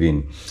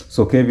 Kevin.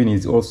 So Kevin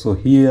is also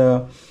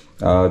here.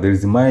 There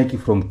is Mike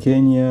from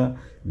Kenya.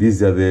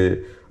 These are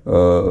the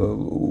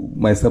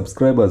my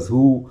subscribers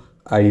who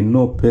I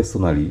know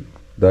personally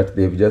that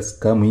they've just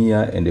come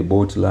here and they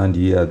bought land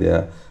here. They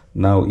are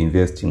now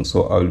investing.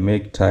 So I will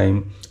make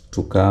time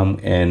to come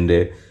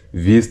and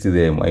visit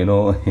them. I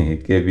know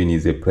Kevin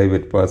is a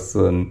private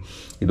person.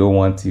 He don't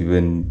want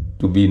even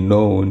to be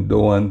known.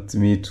 Don't want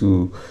me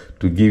to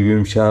give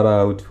him shout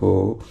out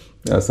for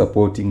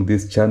supporting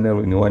this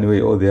channel in one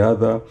way or the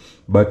other.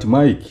 But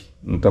Mike,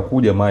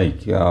 nitakuja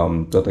Mike,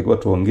 tutatakiwa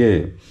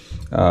tuongee,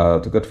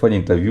 tutatakiwa tufanye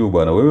interview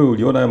bwana. Wewe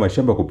uliona haya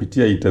mashamba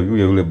kupitia interview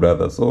ya yule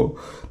brother, so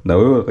na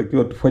wewe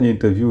unatakiwa tufanye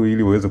interview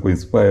ili uweze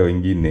kuinspire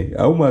wengine.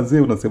 Au mazee,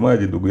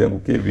 unasemaje ndugu yangu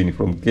Kevin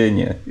from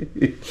Kenya?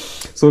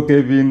 So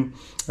Kevin,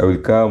 I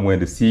will come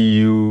and see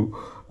you.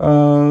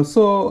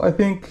 So I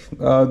think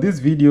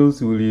these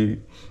videos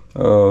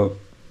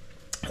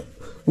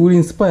will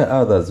inspire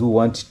others who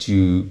want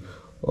to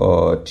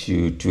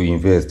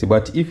invest.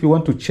 But if you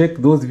want to check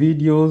those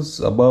videos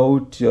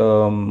about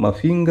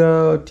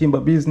Mafinga, timber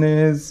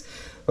business,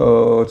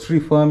 tree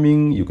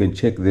farming, you can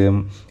check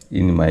them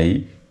in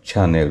my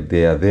channel.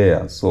 They are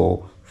there.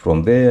 So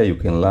from there you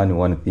can learn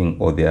one thing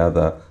or the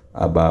other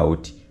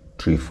about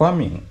tree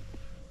farming.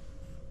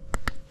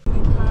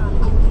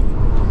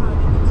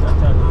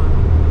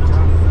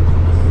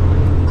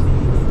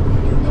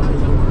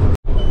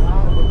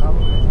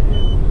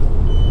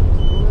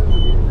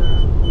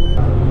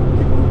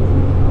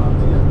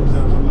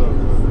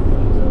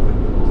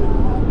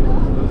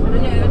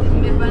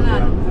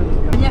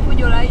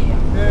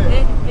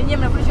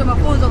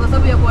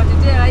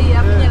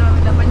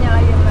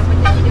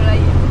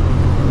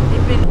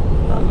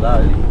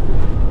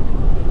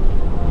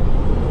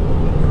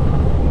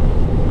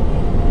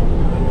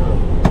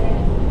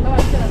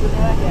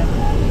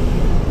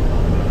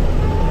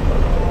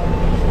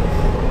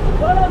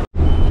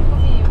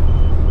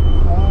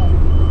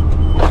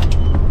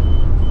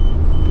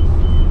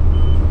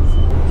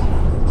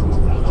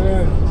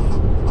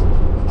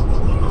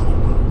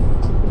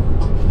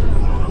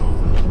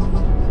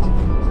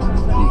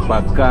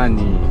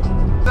 Bakani.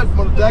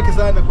 Mafuta yake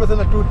sana kwa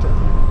sana tuta.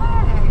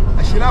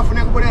 Ashirafu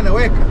ni kubona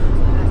anaweka.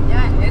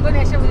 Jamani, yego ni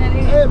ashabu na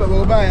nini?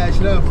 Baba ubaya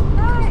Ashirafu.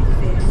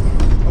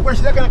 Uko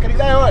shidaka na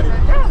kanidai wale.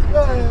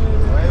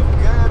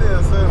 Gari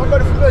ya sasa. Baba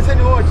nifungue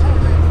seni wote.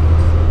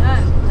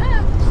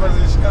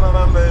 Tunazishikana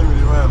namna hivi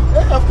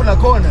jamani. Alafu kuna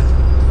kona.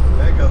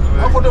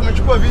 Hapo ndo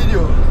umechukua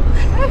video.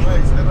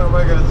 Sasa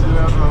baka chini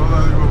hapo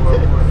naona liko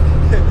pamoja.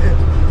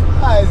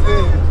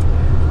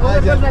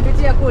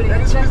 Tunapitia kule.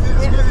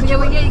 Kwenye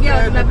wengine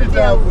ingia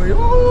tunapitia hapo.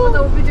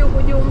 Sasa upite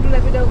huko juu, mtu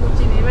anapita huko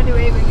chini. Hadi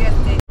wewe ingia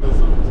stage.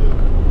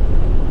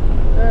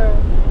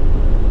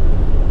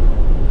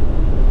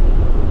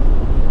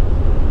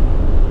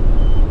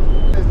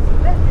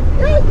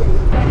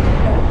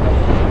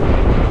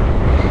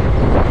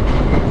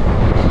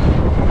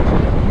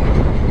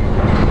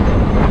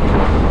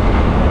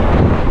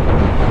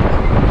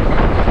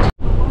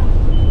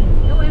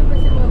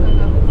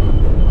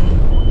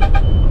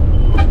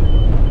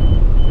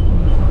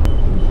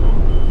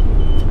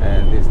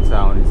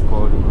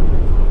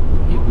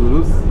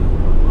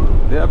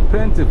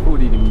 Plenty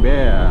food in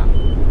Mbeya.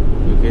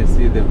 You can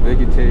see the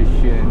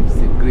vegetation,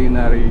 see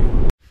greenery.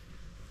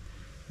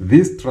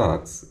 These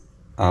trucks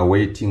are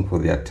waiting for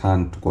their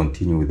turn to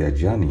continue with their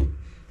journey.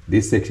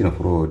 This section of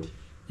road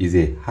is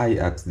a high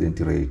accident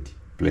rate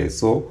place,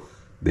 so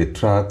the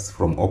trucks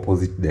from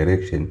opposite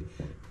direction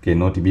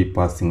cannot be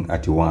passing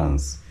at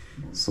once.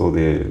 So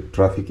the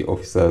traffic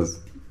officers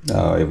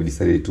have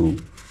decided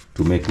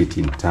to make it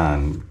in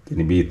turn. It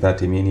can be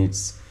 30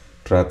 minutes,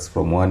 trucks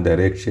from one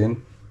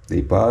direction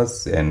they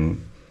pass, and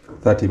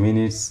 30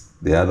 minutes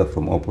the other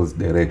from opposite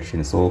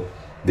direction, so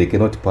they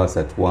cannot pass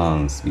at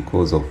once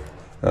because of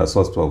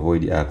so as to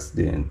avoid the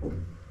accident.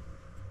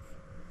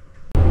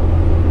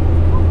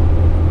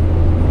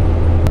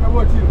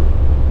 boti hilo.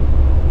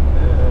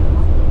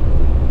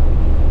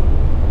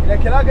 Ila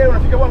kilaga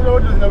unafika bwana leo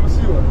ndio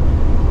zinaruhusiwa.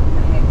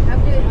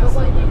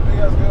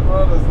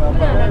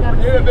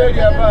 Ile beli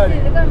ya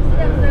pale.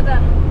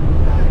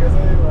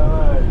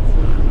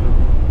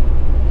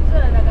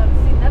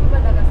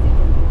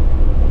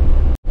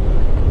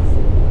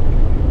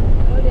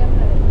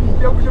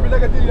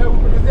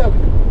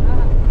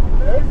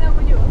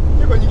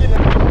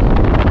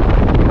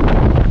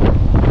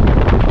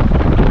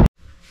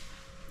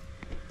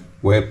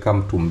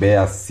 Welcome to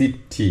Mbeya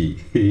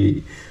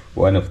City,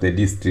 one of the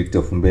districts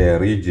of Mbeya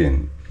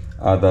region.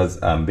 Others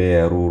are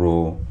Mbeya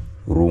Rural,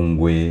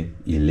 Rungwe,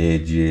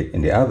 Ileje,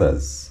 and the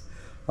others.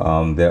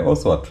 There are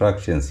also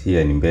attractions here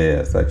in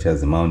Mbeya, such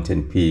as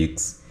mountain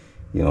peaks.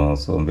 You know,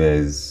 so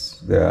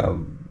there are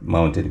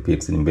mountain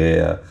peaks in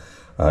Mbeya,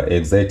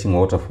 exciting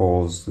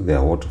waterfalls. There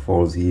are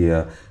waterfalls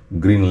here,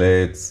 green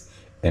lakes,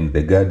 and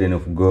the Garden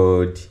of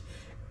God.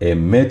 A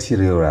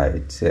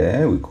meteorite,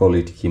 we call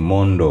it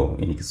Kimondo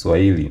in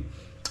Kiswahili,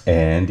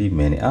 and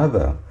many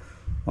other.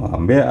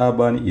 Mbeya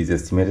Urban is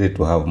estimated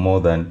to have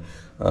more than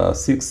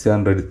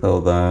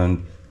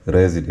 600,000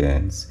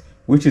 residents,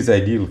 which is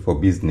ideal for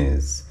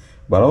business.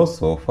 But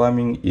also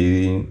farming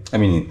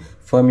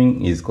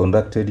is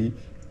conducted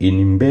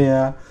in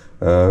Mbeya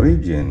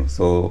region.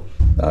 So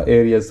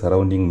areas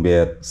surrounding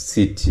Mbeya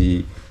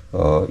City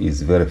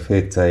is very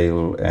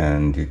fertile,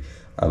 and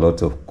a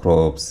lot of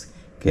crops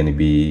can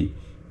be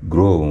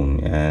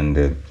grown.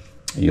 And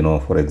you know,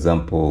 for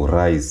example,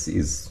 rice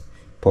is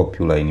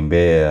popular in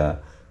Mbeya.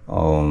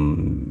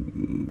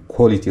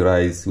 Quality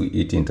rice we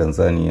eat in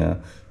Tanzania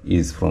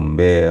is from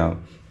Mbeya,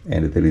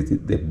 and there is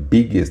the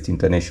biggest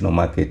international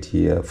market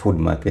here, food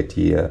market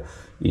here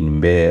in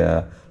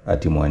Mbeya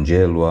at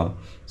Mwanjelwa.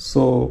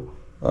 So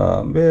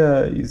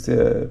Mbeya is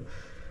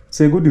it's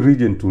a good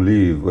region to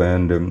live,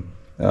 and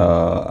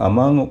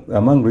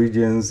among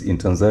regions in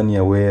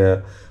Tanzania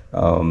where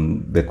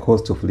the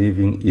cost of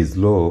living is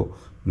low,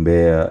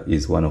 Mbeya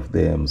is one of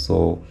them.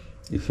 So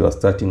if you are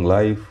starting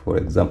life, for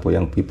example,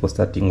 young people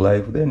starting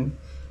life, then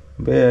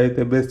Mbeya is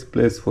the best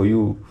place for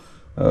you.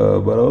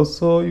 But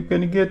also you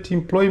can get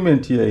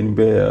employment here in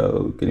Mbeya.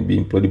 You can be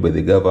employed by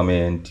the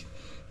government,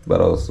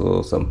 but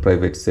also some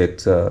private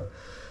sector.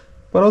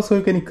 But also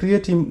you can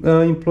create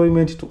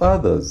employment to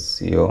others,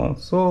 you know.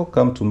 So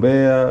come to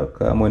Mbeya,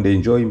 come and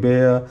enjoy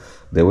Mbeya.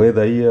 The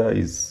weather here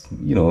is,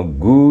 you know,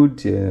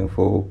 good.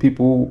 For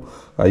people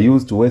who are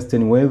used to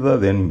Western weather,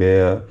 then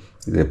Mbeya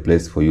is a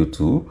place for you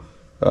to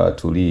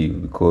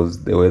live,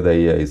 because the weather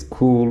here is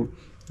cool.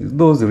 It's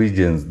those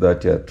regions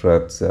that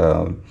attracts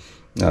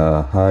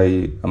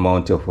high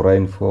amount of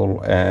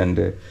rainfall,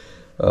 and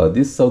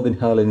these southern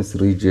highlands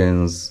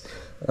regions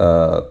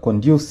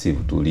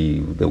conducive to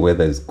live. The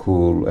weather is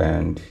cool,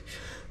 and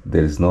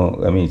there is no,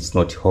 it's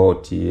not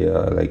hot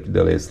here like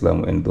Dar es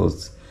Salaam and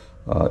those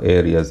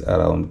areas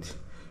around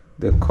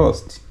the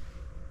coast.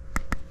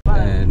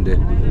 And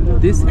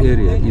this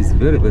area is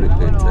very, very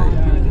fertile,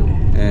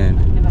 and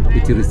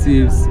it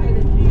receives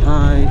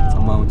high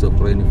amount of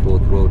rainfall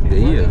throughout the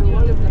year.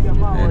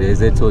 And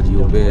as I told you,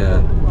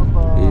 Mbeya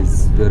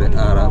is very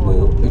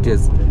arable. It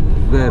is a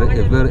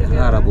very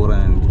arable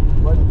land,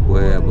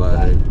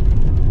 whereby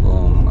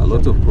a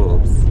lot of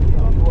crops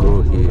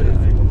grow here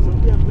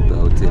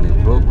without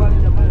any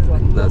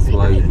problem. That's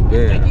why in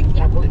Mbeya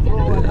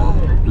there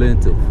are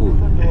plenty of food.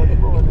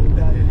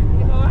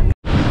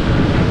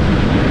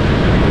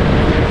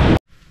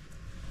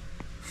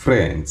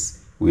 Friends,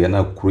 we are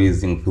now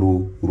cruising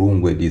through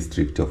Rungwe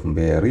district of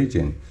Mbeya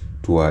region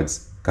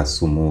towards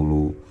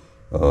Kasumulu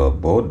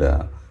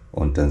border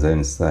on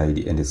Tanzanian side,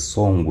 and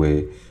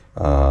Songwe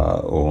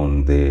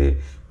on the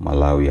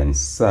Malawian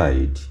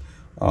side.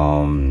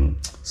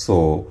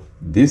 So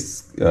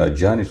this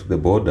journey to the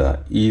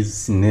border is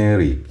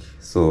scenic.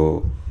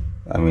 So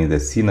the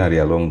scenery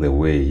along the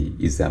way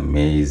is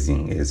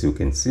amazing, as you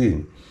can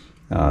see.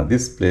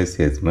 This place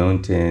has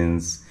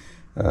mountains,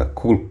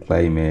 cool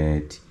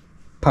climate,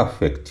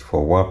 perfect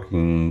for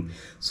walking.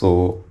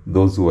 So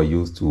those who are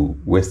used to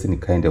Western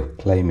kind of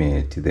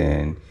climate,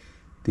 then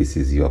this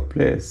is your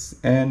place.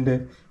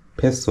 And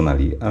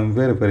personally, I'm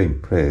very, very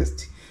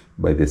impressed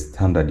by the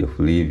standard of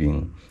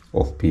living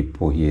of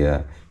people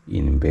here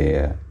in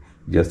Mbeya.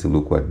 Just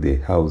look at the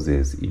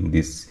houses in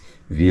these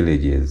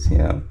villages.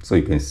 So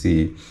you can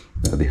see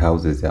the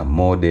houses are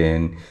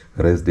modern.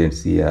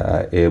 Residents here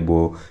are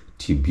able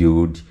to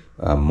build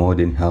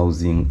modern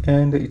housing,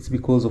 and it's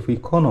because of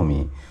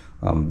economy.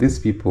 These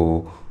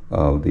people,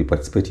 they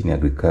participate in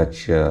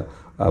agriculture,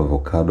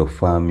 avocado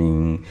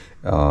farming,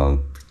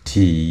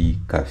 tea,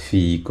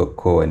 coffee,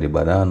 cocoa, and the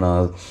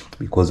bananas.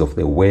 Because of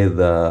the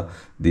weather,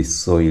 this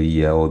soil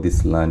here or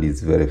this land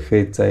is very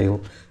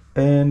fertile,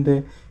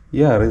 and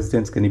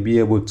residents can be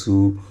able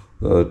to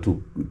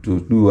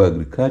do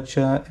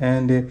agriculture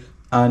and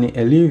earn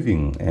a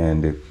living.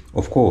 And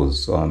of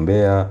course,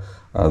 Mbeya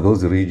are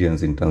those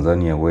regions in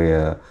Tanzania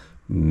where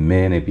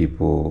many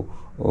people,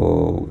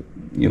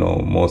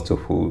 most of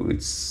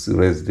its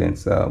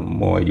residents are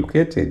more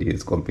educated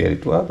as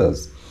compared to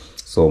others.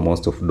 So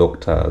most of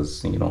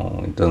doctors, you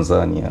know, in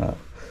Tanzania,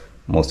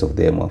 most of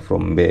them are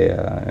from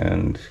Mbeya,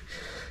 and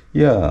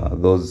yeah,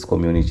 those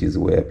communities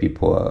where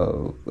people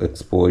are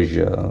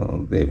exposure,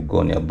 they've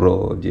gone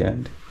abroad,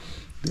 and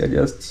they're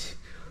just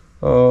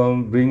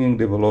bringing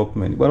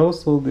development, but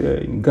also they're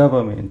in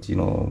government, you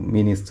know,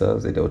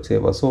 ministers and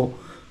whatever. So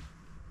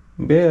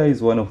Mbeya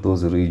is one of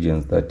those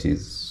regions that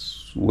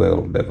is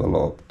well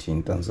developed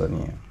in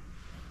Tanzania.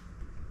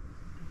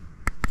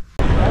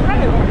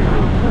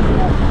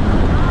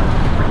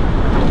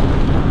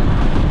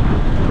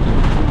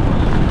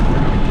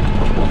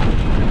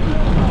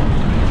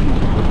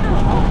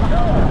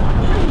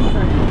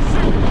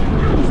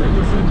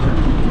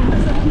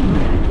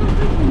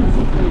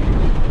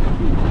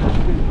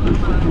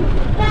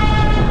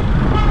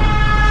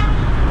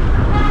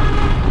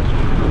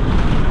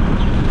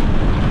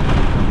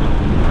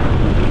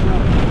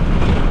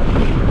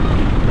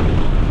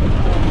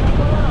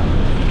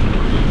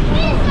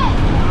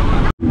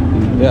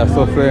 Yeah,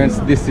 so friends,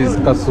 this is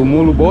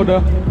Kasumulu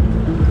border.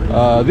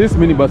 These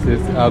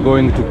minibuses are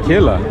going to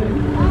Kela,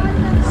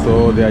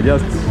 so they are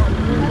just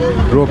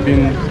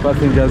dropping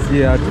passengers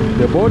here to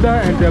the border,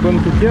 and they are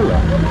going to Kela.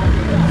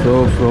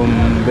 So from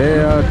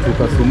there to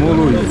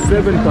Kasumulu is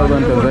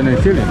 7,000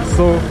 Tanzanian shillings.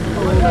 So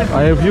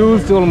I have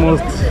used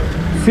almost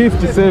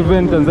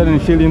 57 Tanzanian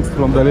shillings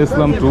from Dar es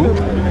Salaam to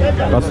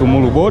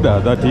Kasumulu border.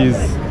 That is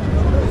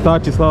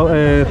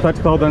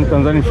 30,000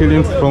 Tanzanian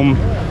shillings from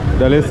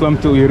Dar es Salaam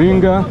to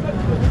Iringa,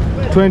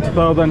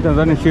 20,000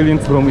 Tanzanian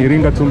shillings from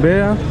Iringa to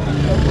Mbeya,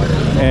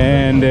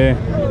 and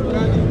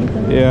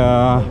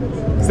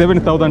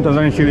 7,000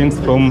 Tanzanian shillings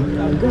from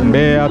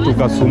Mbeya to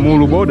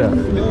Kasumulu border.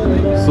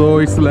 So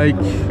it's like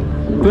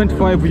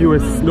 $25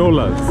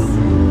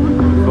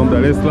 from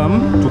Dar es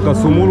Salaam to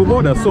Kasumulu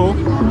border. So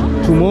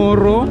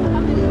tomorrow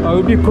I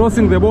will be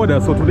crossing the border.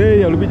 So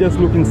today I will be just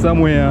looking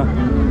somewhere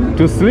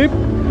to sleep,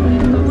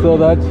 so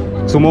that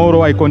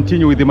tomorrow I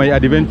continue with my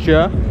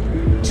adventure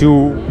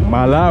to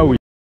Malawi.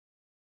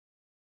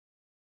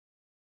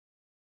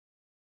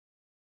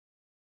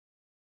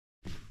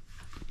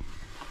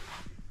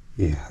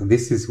 Yeah,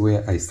 this is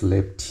where I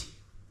slept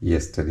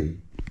yesterday,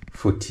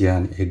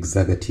 Fortian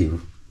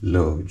Executive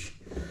Lodge.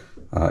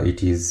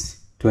 It is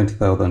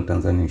 20,000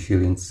 Tanzanian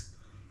shillings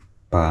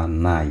per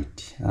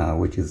night,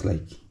 which is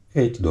like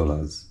 $8.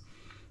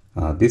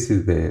 This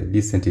is the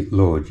decent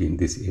lodge in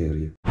this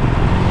area.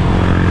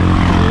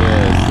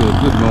 Yeah, so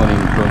good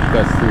morning from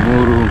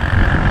Kasumulu.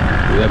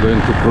 We are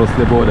going to cross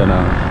the border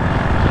now.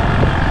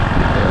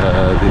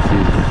 This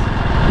is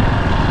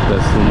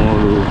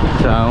Kasumulu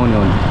town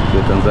on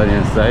the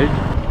Tanzanian side.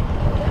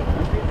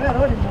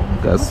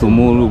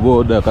 Kasumulu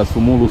border,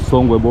 Kasumulu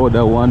Songwe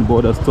border, one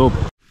border stop.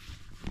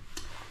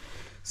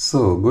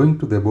 So going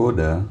to the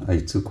border, I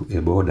took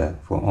a border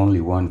for only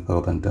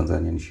 1,000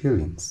 Tanzanian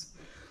shillings.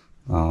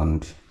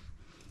 And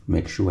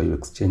make sure you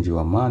exchange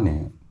your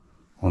money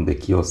on the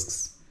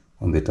kiosks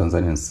on the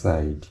Tanzanian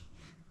side.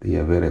 They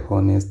are very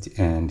honest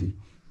and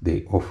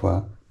they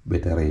offer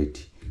better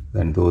rate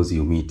than those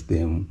you meet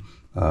them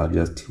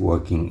just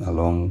walking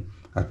along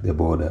at the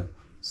border.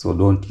 So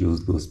don't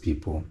use those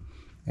people.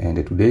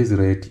 And today's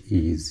rate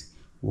is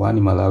 1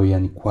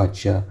 Malawian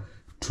kwacha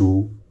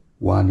to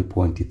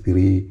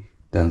 1.3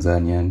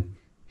 Tanzanian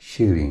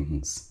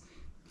shillings.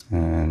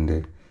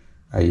 And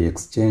I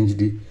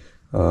exchanged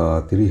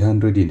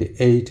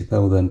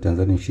 308,000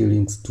 Tanzanian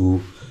shillings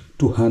to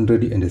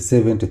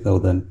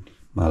 270,000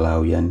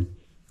 Malawian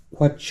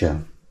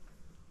kwacha.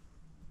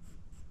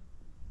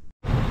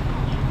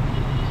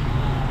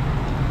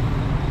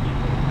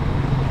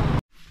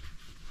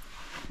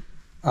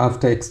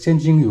 After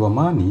exchanging your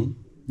money,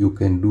 you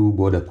can do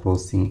border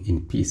crossing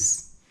in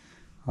peace.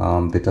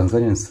 The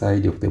Tanzanian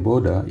side of the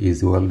border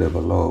is well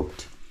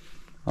developed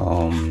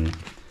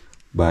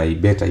by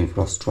better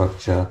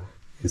infrastructure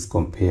as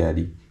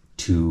compared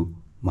to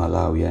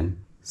Malawian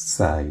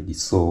side.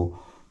 So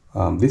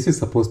this is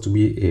supposed to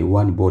be a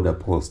one border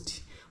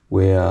post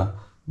where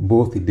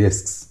both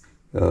desks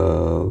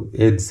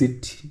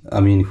exit,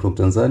 from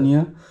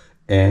Tanzania,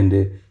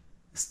 and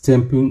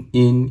stamping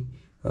in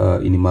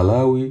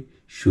Malawi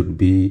should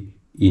be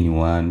in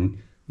one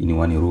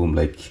room,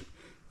 like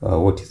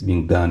what is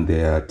being done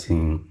there at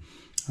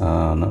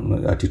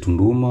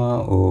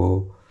Tunduma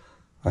or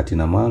at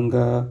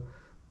Namanga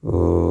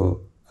or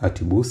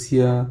at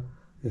Busia,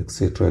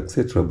 etc.,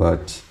 etc.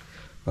 But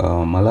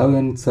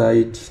Malawian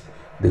side,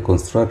 the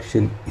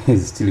construction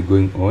is still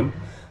going on,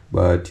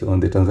 but on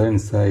the Tanzanian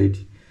side,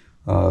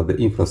 the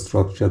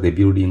infrastructure, the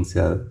buildings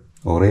are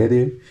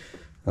already,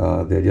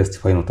 they're just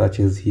final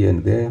touches here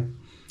and there.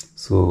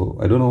 So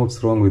I don't know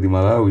what's wrong with the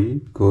Malawi,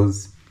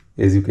 because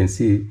as you can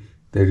see,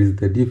 there is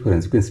the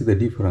difference. You can see the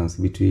difference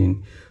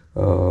between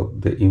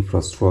the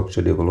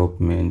infrastructure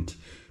development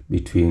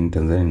between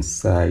Tanzanian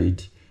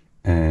side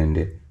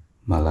and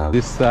Malawi.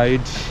 This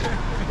side,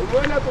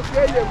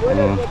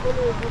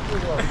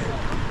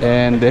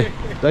 and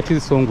that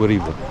is Songwe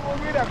River.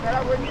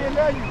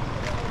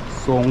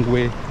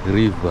 Songwe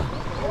River.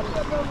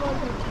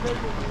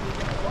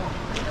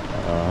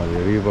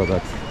 The river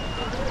that's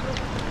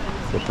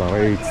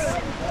separates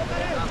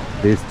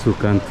these two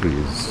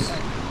countries.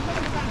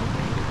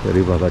 The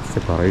river that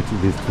separates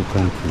these two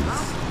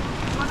countries.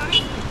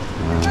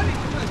 Okay.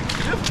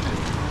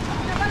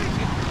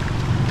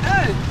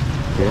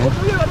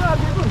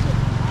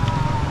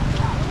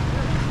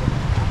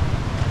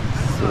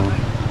 So,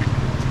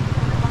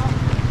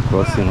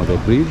 crossing of the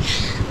bridge.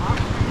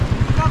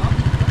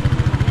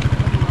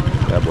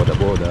 The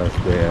borders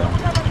there.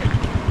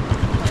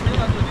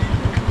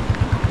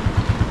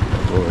 The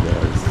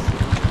borders.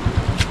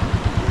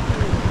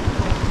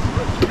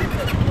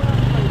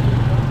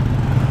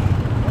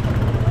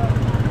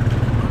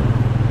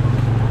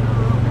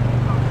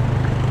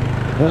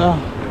 Yeah.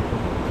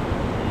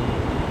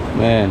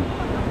 Man,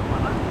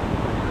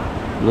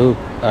 look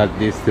at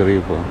this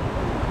river,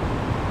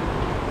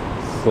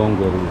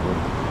 Songo River.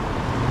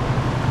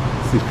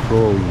 It's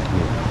flowing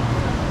here.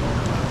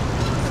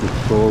 It's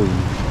flowing,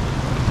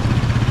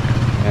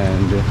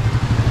 and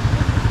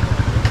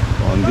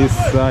on this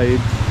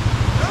side,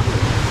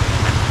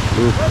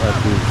 look at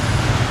this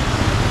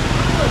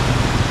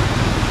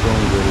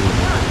Songo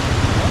River.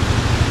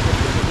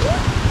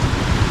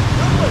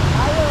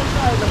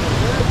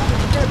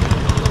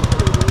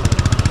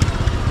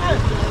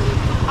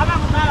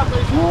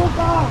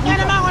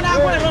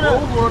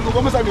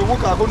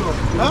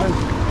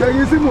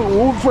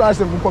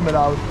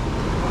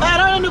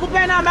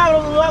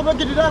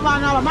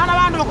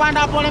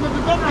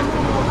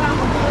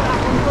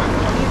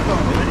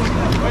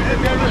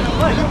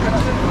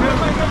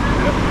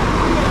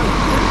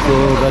 So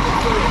that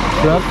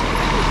truck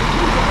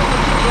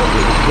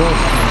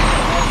goes.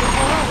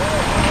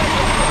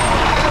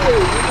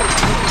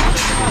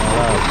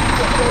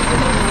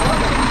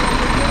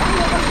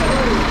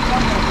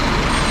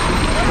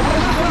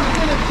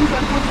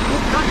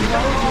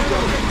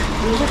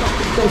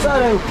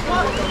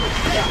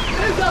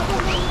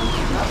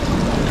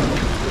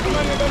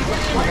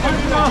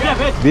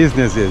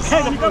 Businesses.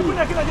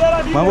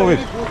 Mambo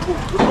vipi?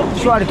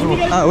 Shwari tu.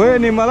 Ah, wewe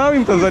ni Malawi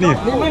Mtanzania?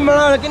 Mimi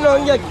Malawi lakini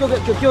naongea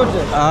chochote.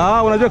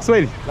 Ah, unajua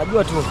Kiswahili?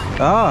 Najua tu.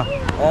 Ah.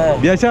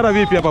 Biashara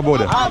vipi hapa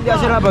boda?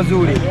 Biashara hapa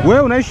nzuri.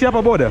 Wewe unaishi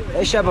hapa boda?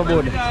 Naishi hapa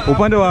boda.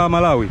 Upande wa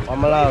Malawi? Wa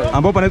Malawi.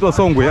 Ambao panaitwa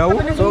Songwe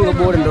au? Songwe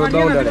boda ndio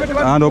boundary.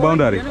 Ah, ndio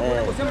boundary.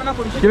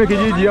 Kile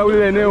kijiji au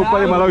ile eneo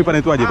pale Malawi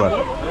panaitwaje pale?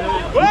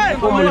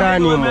 Huko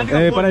ndani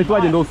huko.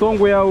 Panaitwaje, ndio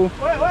Songwe au?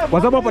 Kwa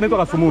sababu hapa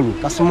panaitwa Kasumulu.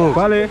 Kasumulu.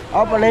 Pale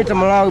hapa panaitwa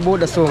Malawi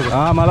boda Songwe.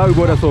 Ah, Malawi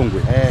boda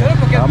Songwe.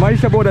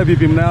 Maisha boda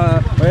vipi?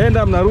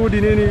 Mnaenda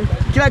mnarudi nini?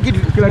 Kila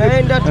kitu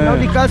tunaenda,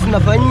 tunarudi kazi,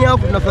 tunafanyia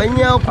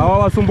huko.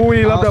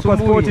 Hawasumbui labda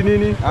passport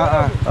nini?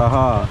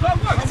 Aha.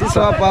 Sisi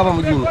hapa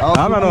mjini.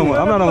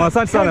 Hamna noma.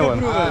 Asante sana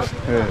bwana.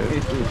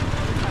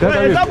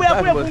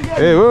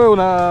 Wewe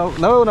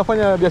wewe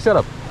unafanya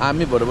biashara?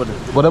 Mimi bodaboda.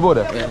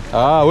 Bodaboda?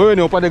 Wewe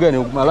ni upande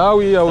gani?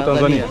 Malawi au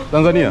Tanzania?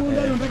 Tanzania.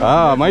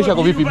 Maisha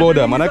yako vipi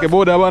boda? Maanake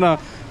boda bwana,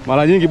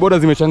 mara nyingi boda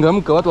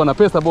zimechangamka, watu wana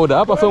pesa boda.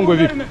 Hapa Songwe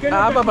vipi?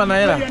 Hapa pana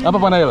hela. Hapa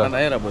pana hela. Pana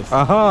hela boss.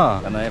 Aha.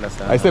 Pana hela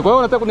sana. Aisee, kwa hiyo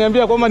unataka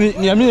kuniambia kwamba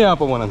nihamie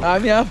hapa mwanangu?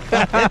 Mimi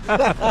hapa.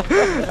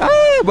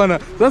 Bwana,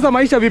 sasa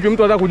maisha vipi?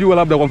 Mtu anataka kujua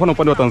labda kwa mfano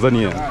upande wa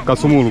Tanzania,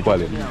 Kasumulu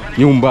pale.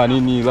 Nyumba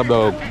nini, labda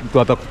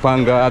mtu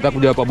atakupanga,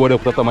 atakuja hapa boda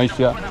kutafuta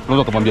maisha.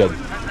 Unaweza kumwambiaje?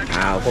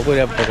 Kwa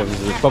kweli hapa pako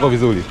vizuri. Pako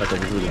vizuri. Pako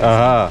vizuri.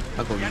 Aha.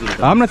 Pako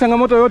vizuri. Hamna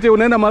changamoto yoyote,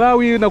 unaenda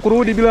Malawi na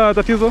kurudi bila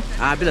tatizo?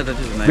 Bila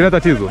tatizo. Bila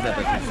tatizo.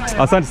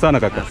 Asante sana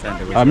kaka.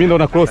 Mimi ndo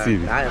na cross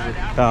hivi.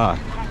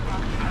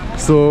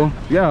 So,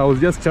 yeah, I was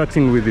just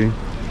chatting with the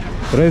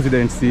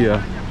residents here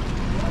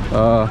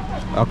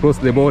across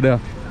the border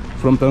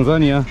from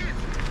Tanzania,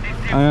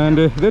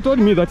 and they told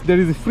me that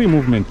there is a free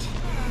movement.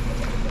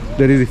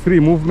 There is a free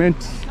movement.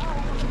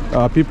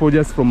 People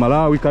just from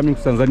Malawi coming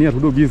to Tanzania to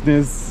do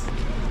business.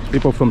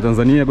 People from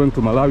Tanzania going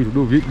to Malawi to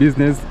do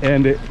business,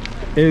 and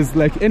as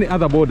like any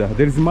other border,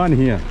 there is money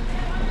here.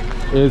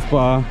 As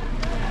for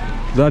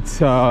that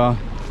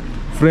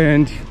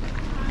friend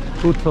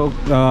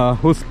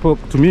who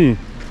spoke to me,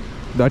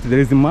 that there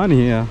is money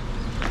here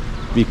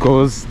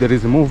because there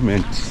is a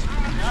movement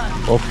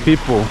of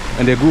people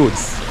and the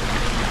goods.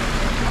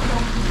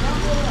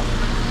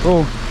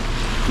 Oh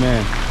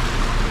man,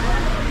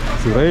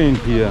 it's rained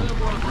here,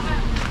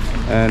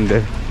 and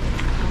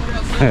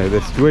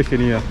the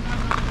situation here.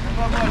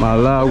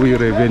 Malawi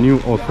Revenue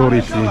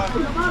Authority,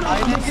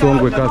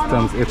 Songwe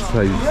Customs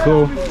Exercise.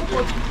 So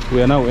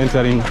we are now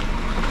entering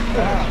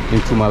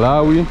into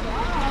Malawi,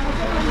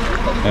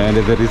 and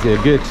there is a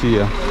gate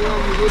here.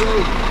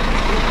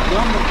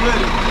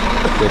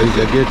 There is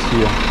a gate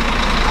here.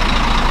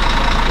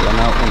 We are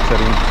now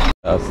entering.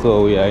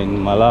 So we are in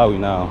Malawi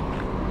now,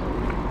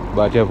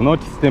 but I have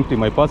not stamped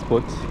my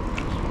passport,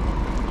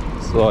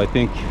 so I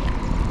think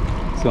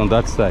it's on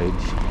that side.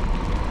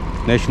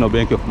 National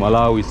Bank of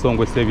Malawi,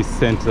 Songwe Service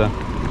Center.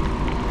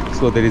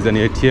 So there is an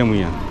ATM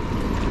here.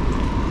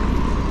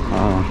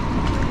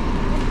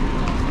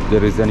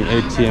 There is an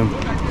ATM.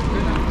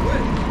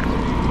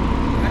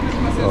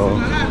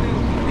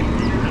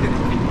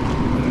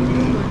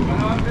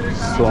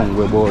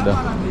 Songwe border,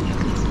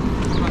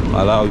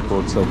 Malawi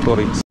Ports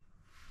Authority.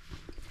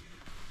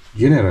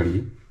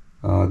 Generally,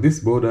 this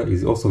border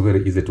is also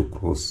very easy to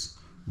cross.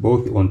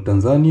 Both on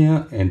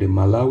Tanzania and the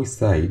Malawi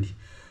side,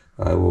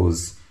 I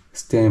was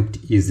stamped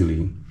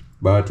easily.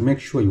 But make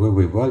sure you have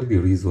a valid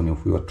reason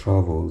of your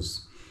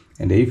travels.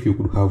 And if you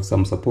could have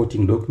some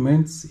supporting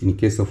documents in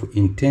case of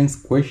intense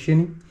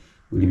questioning,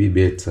 will be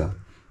better.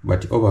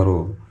 But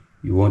overall,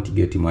 you won't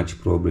get much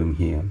problem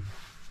here.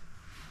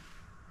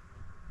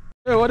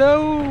 Hey,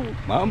 wadau,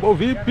 mambo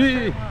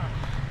vipi?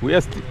 We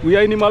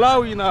are in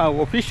Malawi now,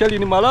 officially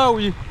in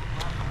Malawi,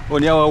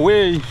 on our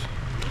way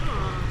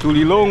to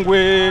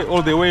Lilongwe,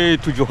 all the way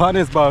to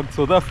Johannesburg,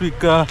 South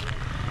Africa,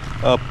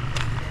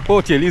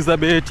 Port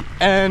Elizabeth,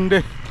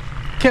 and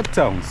Cape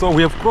Town. So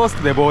we have crossed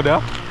the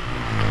border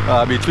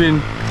between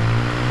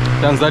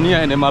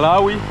Tanzania and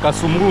Malawi,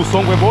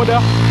 Kasumulu-Songwe border,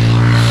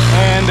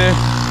 and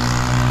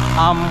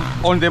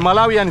I'm on the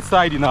Malawian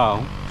side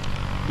now,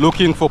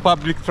 looking for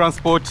public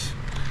transport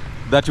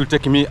that will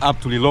take me up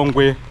to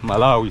Lilongwe,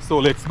 Malawi. So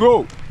let's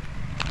go.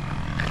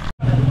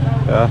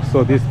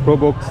 So these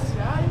probox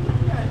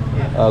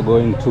are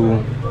going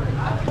to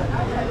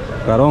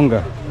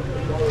Karonga.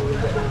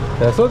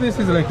 So this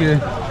is like a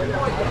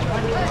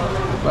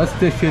bus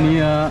station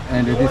here,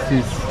 and this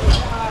is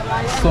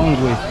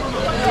Songwe.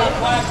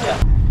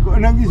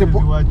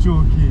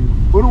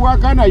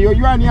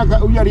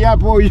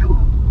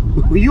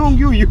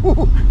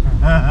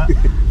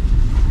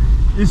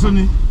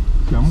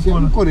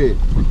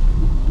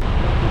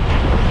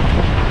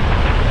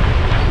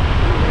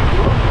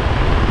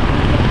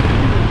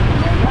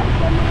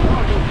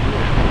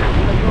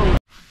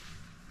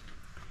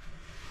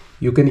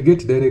 You can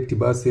get direct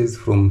buses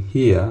from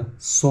here,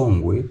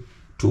 Songwe,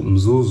 to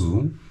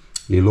Mzuzu,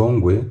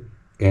 Lilongwe,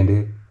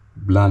 and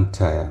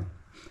Blantyre,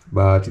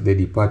 but they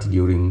depart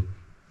during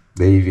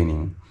the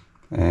evening,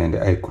 and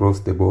I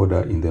crossed the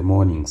border in the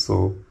morning,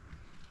 so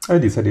I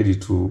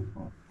decided to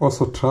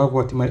also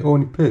travel at my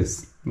own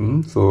pace.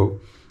 So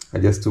I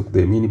just took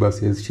the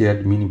minibuses,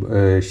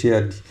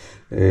 shared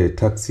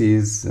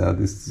taxis,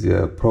 this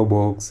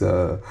Probox,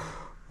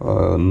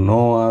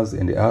 Noahs,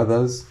 and the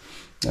others.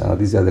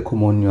 These are the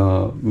common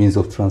means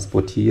of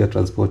transport here,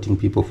 transporting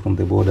people from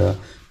the border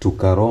to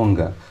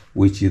Karonga,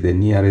 which is the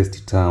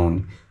nearest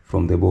town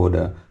from the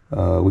border,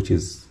 which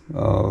is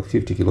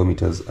 50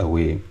 kilometers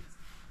away.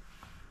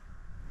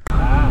 So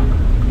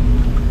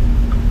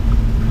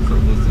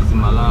this is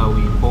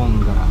Malawi,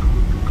 Ponga.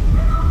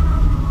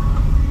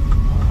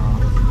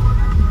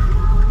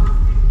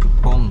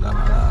 Ponga,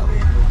 Malawi.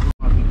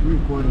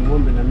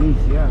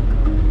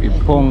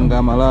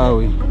 Ponga,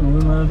 Malawi.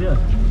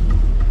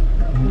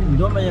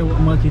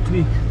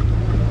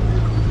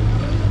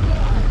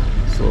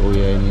 So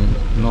we are in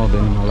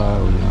northern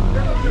Malawi now.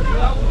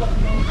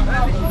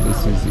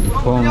 This is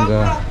Iponga.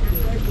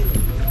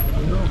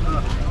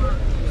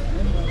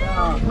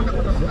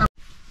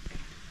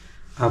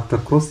 After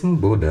crossing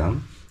border,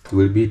 we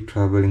will be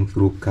traveling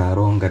through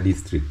Karonga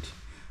district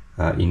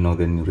in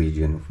northern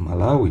region of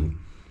Malawi.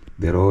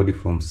 The road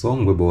from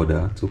Songwe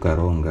border to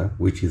Karonga,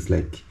 which is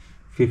like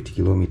 50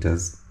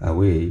 kilometers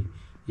away,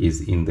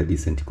 is in the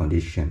decent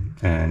condition,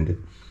 and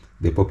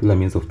the popular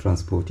means of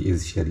transport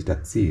is shared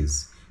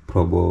taxis,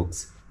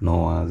 Probox,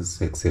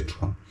 Noahs,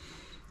 etc.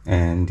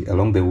 And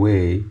along the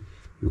way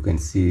you can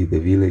see the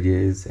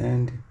villages,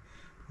 and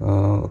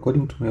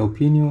according to my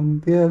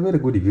opinion, they are very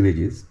good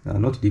villages,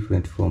 not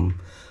different from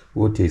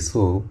what I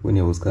saw when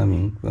I was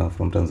coming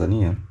from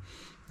Tanzania.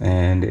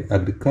 And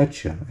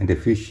agriculture and the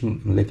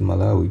fishing in Lake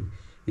Malawi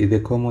is the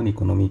common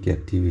economic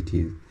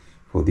activity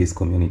for these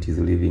communities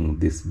living in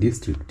this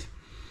district.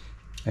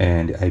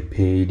 And I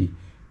paid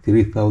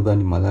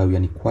 3,000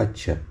 Malawian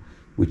kwacha,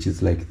 which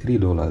is like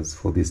 $3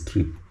 for this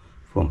trip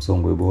from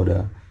Songwe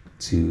border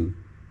to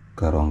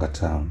Karonga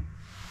town.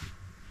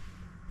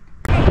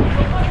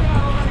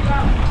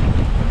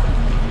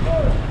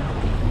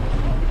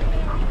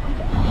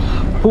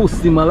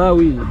 Pusi,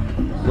 Malawi.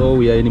 So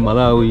we are in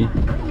Malawi,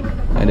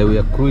 and we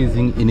are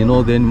cruising in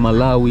northern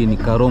Malawi in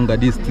Karonga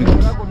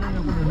district,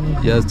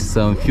 just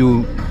some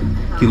few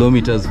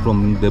kilometers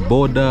from the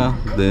border,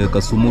 the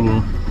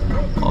Kasumulu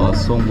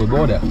Songwe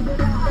border.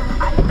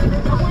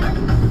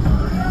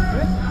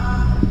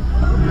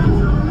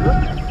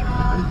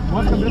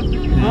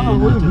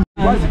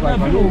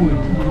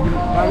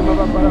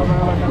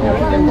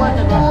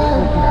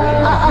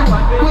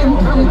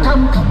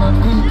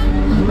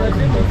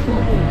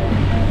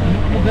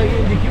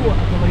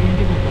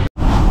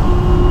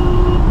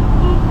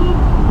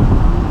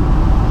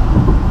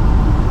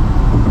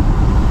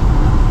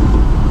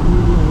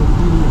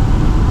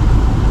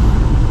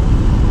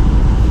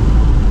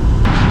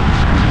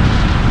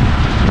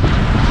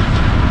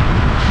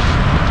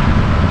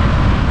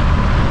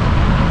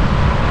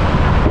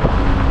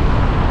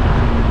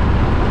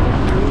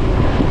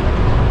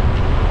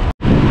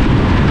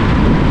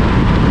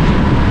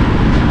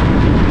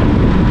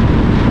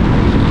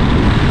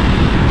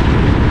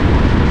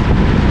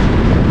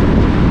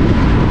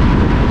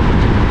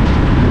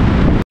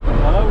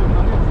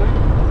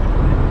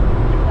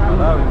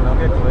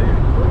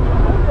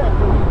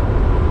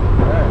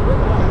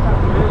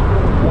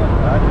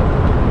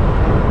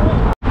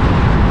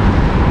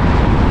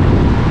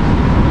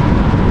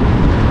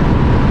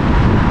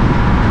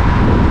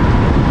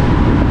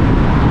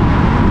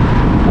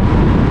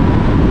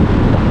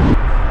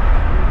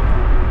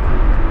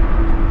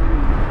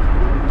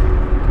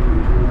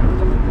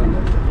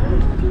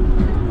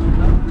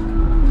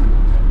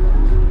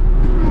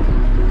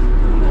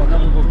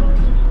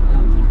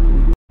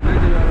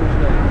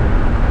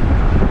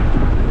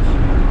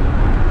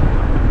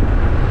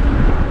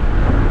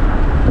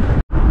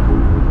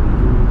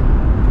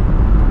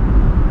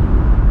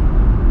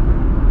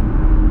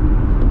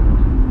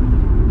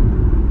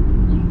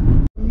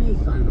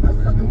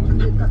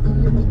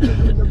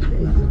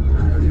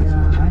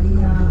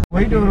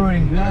 So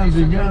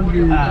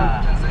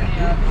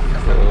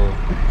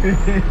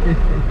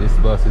this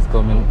bus is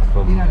coming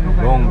from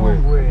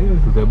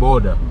Lilongwe to the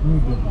border.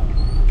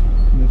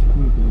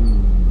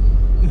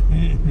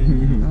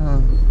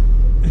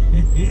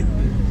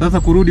 Sasa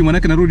kurudi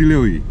manake narudi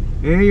leo hii.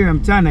 Hiyo ya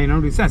mchana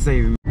inarudi sasa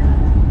hivi.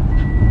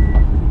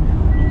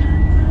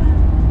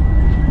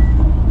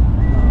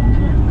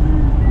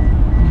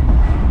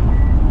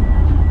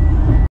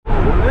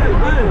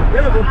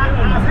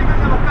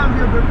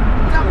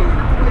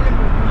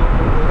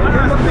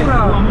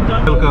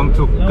 Welcome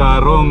to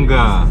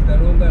Karonga.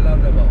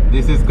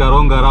 This is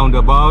Karonga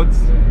roundabout.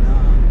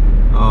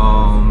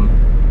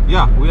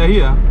 Yeah, we are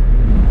here.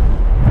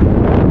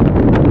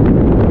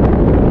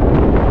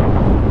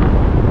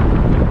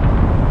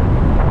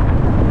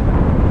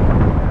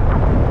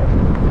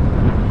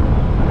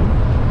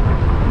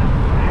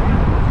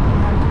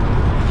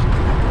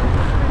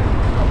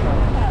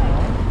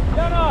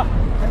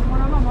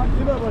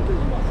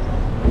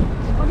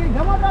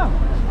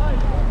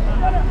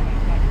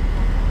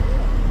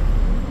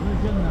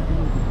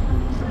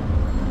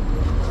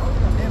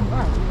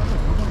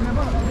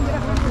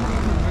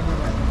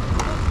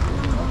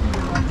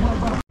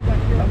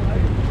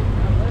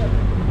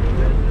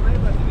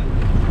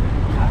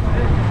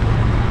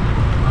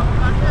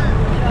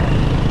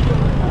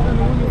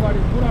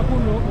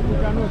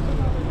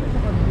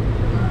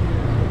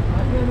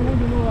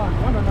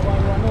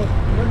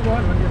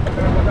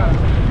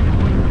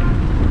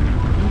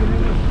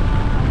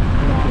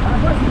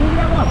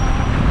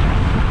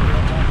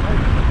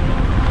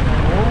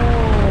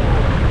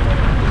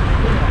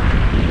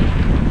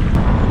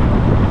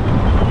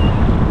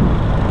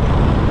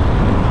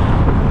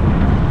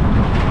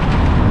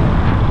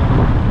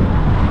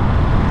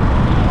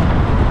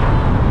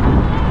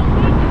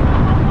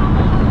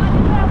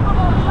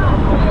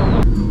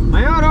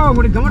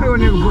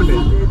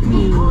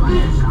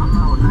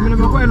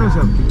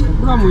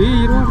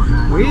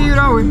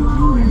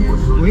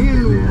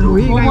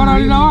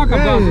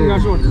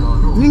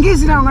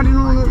 Ningisi na ngati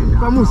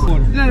kamusi.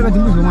 Nani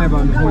batimbuzo mwa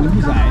hapa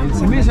mbuza.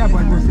 Semesha hapa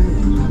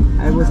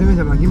hapo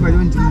semesha makimba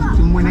jonti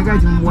tumwoneka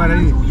tumwara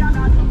nini.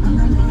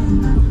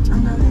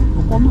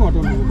 Ukomi watu.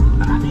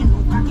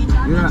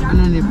 Yule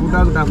anani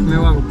puta kutafume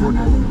wangu puta.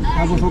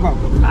 Hapo soka.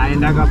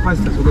 Aenda ka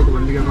pasta soka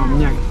kubandika kwa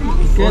mnyake.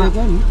 Kile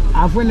kwani?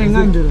 Afwele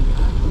ngandiro.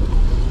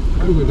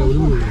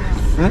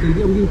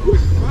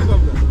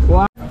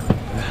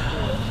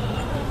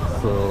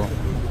 So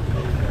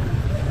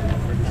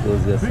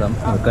those are some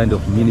kind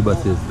of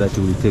minibuses that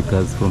will take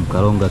us from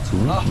Karonga to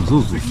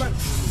Mzuzu.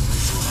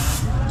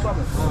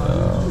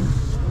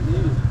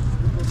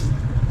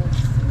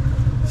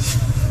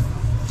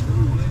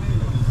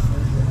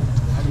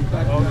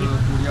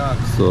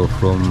 So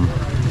from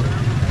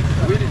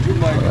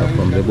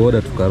the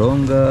border to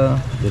Karonga,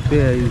 the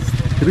fare is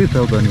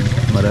 3,000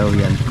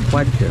 Malawian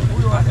kwacha.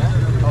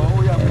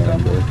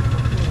 And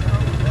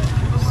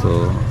so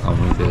I'm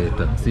with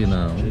the taxi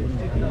now,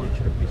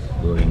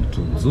 going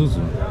to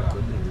Mzuzu.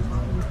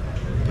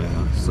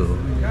 So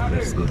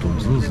let's go to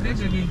Mzuzu.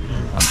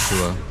 I'm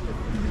sure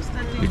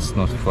it's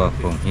not far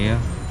from here.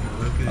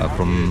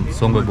 From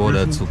Songwe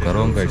border to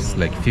Karonga, it's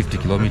like 50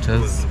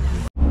 kilometers.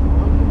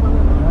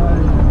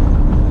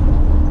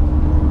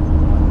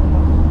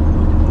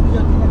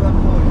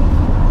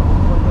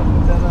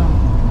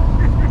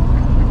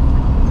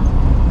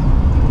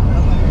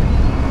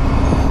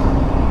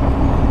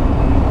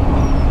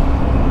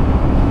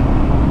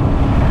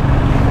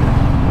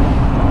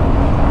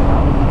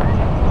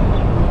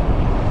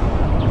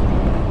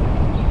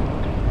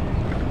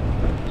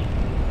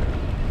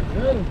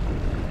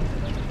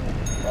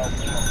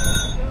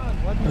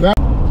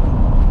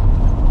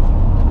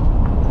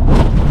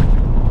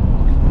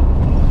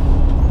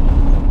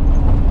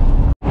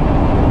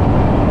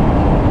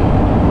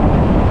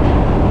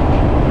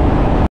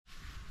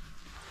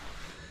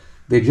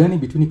 The journey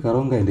between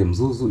Karonga and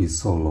Mzuzu is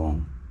so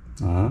long,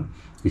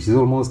 which is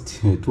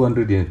almost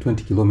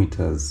 220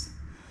 kilometers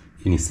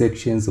in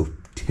sections of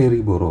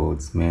terrible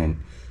roads. Man,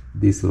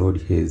 this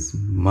road has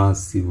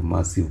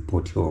massive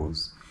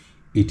potholes.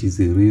 It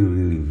is a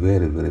really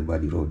very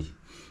bad road.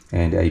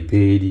 And I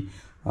paid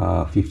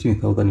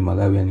 15,000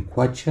 Malawian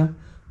kwacha,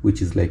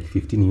 which is like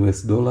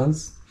 $15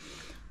 US.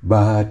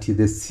 But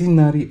the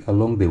scenery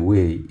along the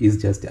way is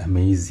just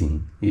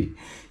amazing. You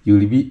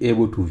will be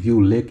able to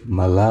view Lake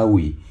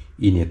Malawi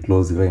in a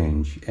close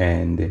range,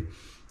 and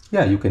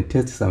yeah, you can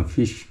taste some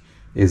fish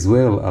as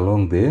well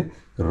along the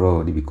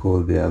road,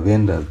 because there are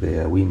vendors,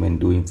 there are women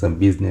doing some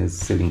business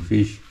selling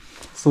fish,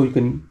 so you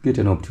can get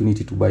an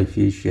opportunity to buy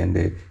fish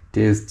and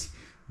taste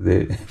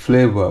the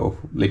flavor of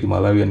Lake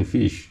Malawian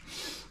fish.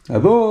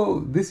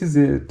 Although this is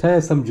a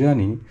tiresome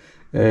journey,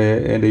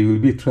 and you will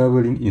be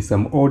traveling in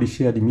some odd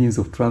shared means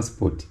of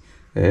transport,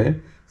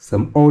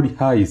 some odd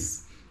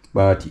highs,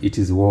 but it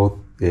is worth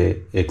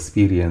the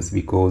experience,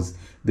 because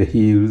the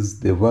hills,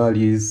 the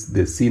valleys,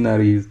 the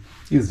scenery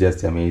is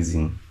just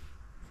amazing.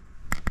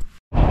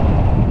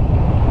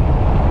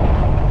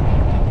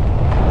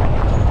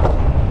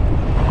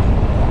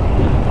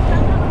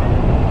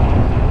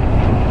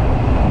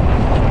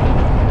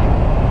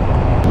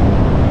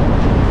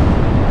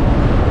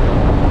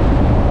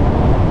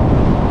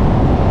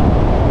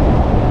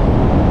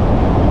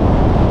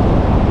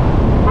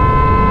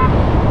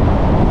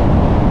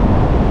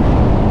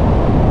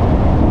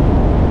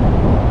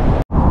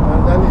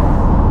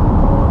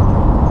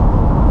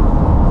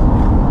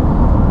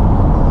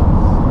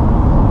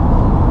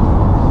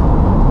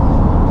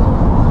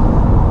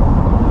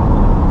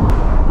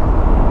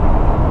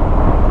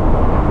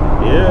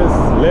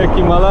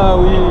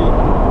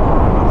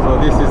 Malawi. So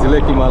this is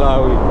Lake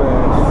Malawi,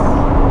 friends.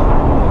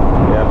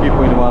 There are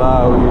people in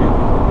Malawi.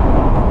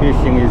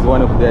 Fishing is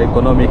one of their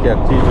economic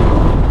activities.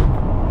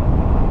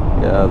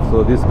 Yeah,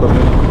 so this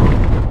community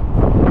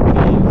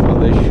is on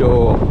the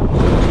shore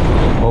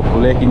of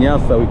Lake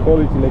Nyasa. We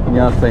call it Lake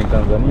Nyasa in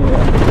Tanzania,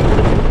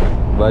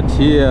 but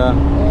here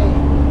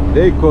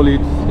they call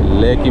it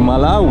Lake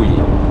Malawi,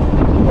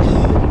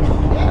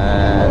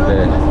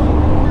 and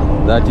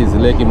that is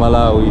Lake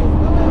Malawi,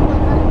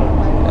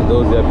 and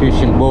those are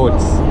fishing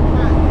boats.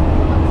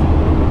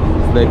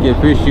 It's like a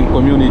fishing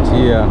community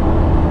here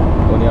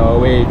on our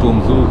way to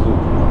Mzuzu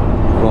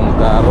from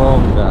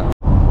Karonga.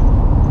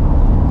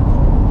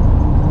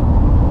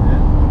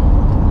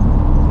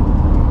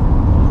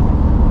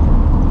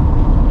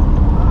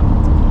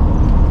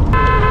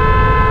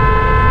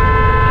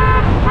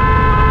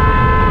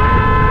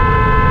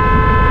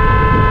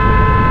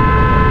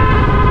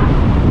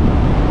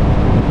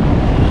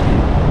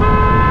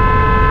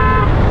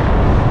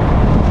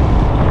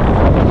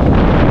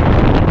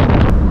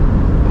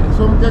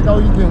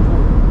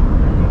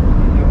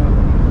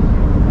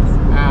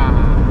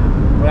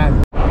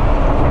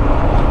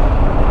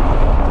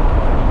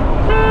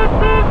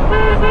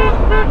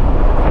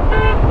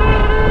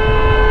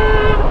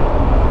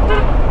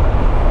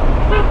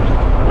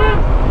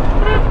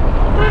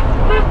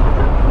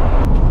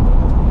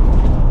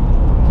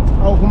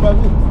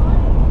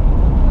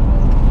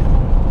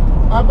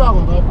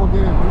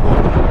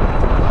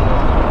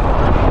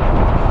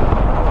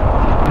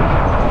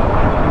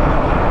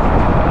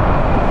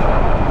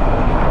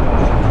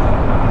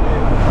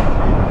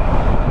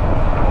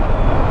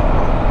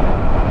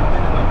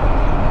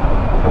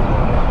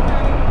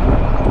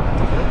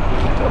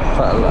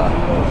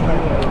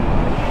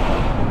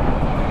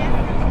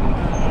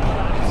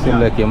 Seems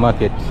like a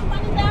market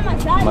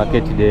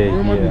day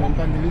here.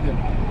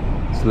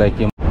 It's like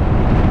a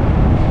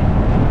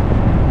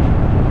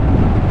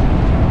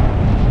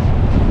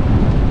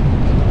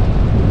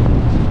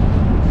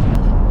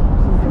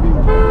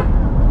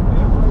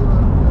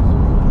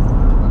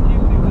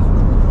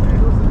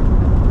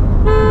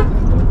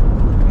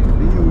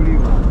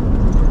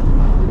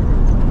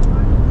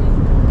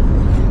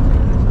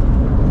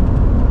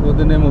what's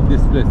the name of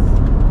this place?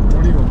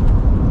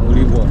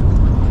 Moriho.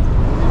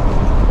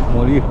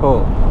 Moriho.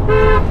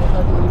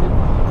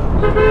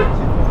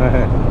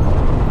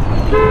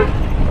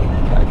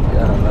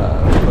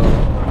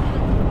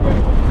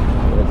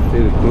 We're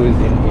still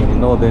cruising in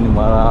northern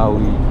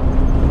Malawi,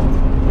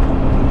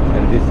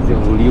 and this is the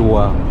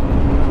Uliwa.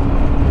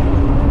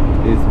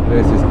 This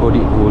place is called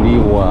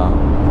Uliwa.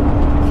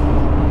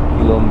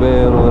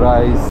 Kilombero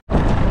rice.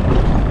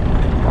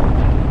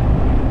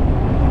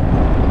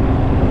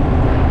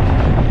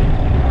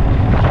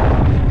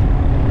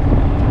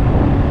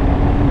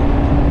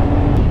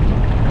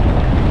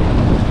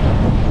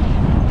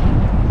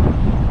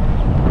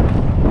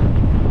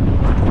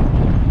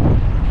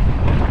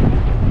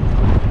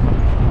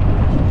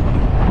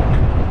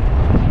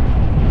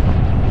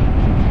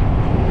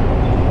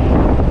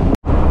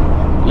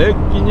 Lake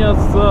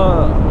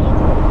Nyasa.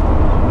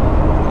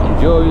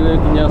 Enjoy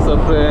Lake Nyasa,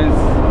 friends.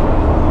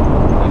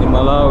 In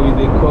Malawi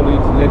they call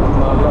it Lake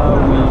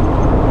Malawi.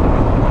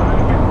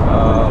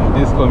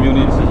 This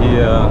community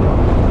here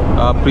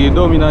are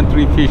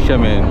predominantly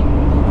fishermen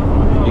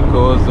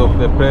because of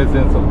the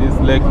presence of this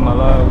Lake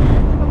Malawi.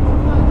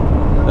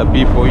 The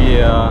people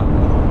here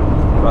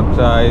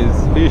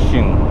practice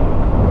fishing.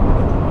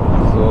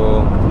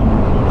 So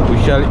we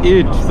shall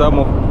eat some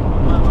of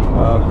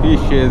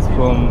fishes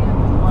from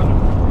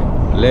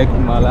Lake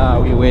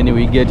Malawi when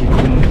we get to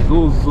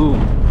Mzuzu.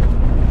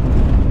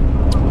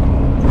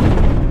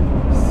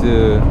 It's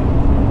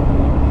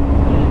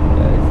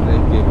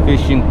like a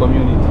fishing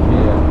community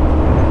here.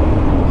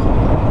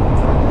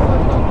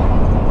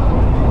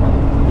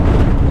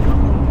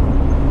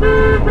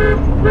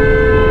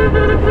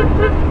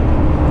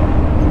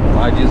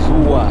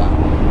 Majizua.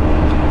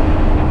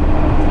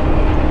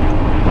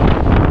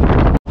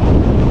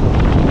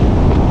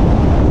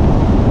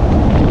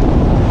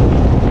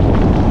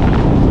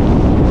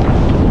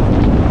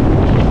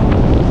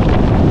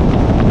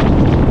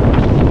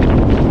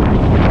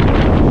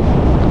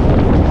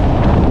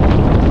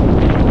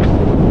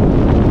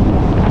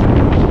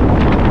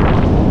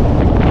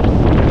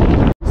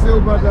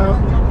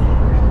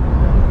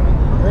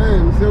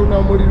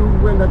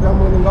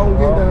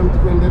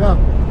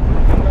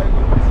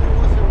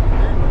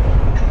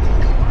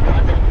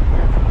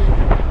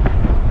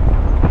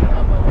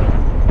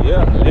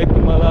 Yeah, Lake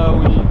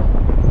Malawi.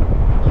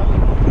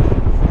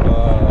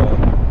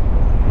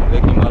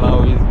 Lake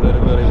Malawi is very,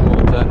 very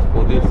important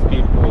for these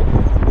people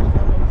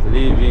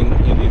living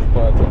in this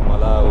part of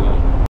Malawi.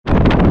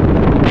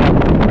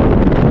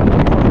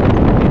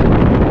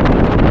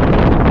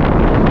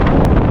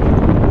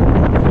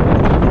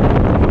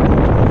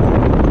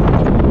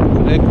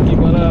 Lake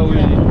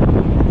Malawi,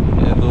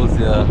 yeah,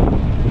 those are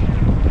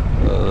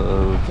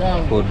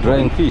for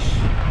drying fish.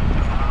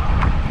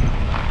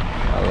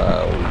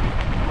 Malawi.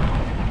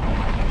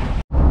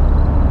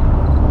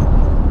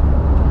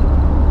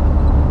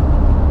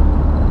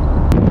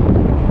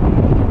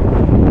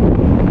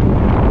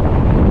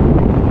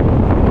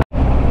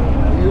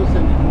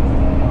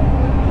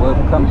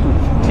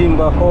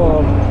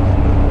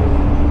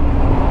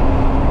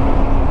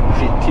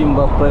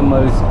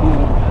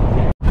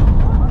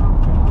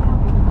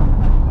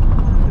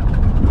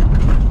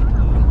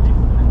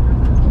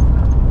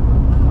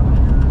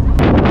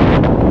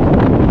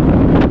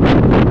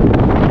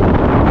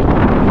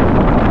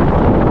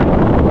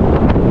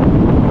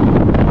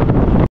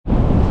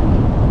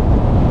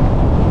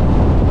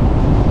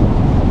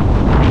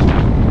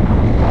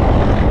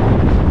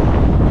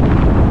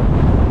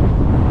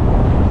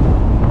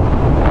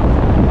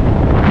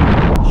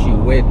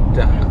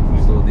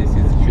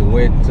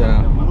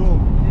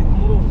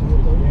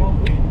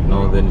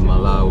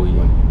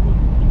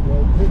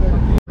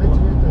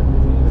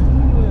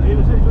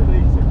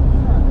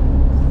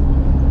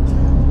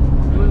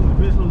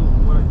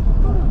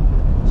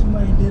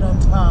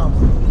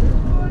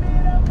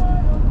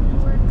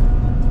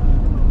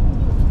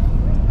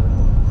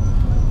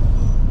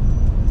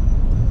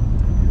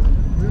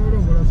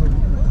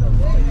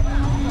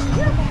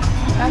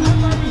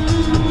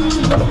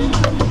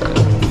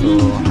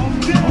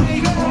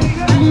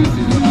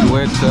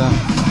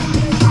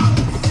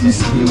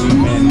 see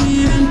women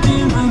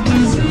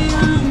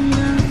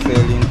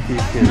selling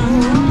fishes.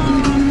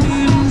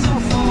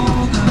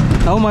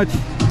 How much?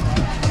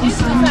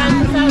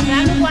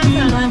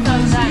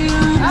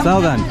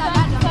 1,000.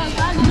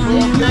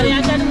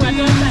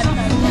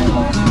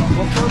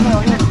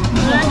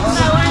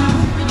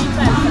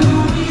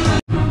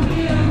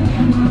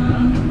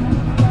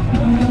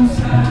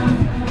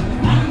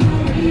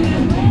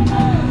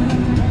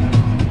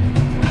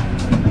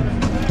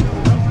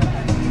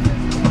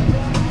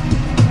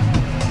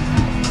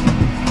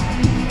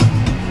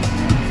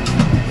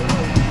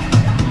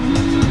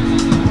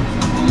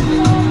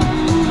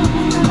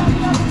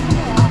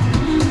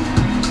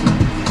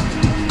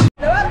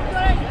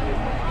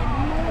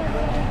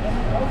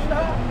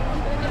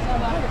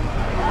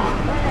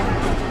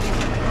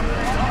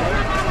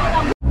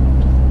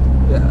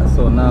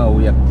 So now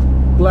we are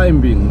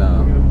climbing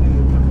now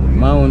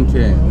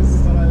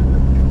mountains,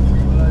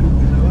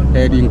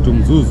 heading to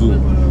Mzuzu.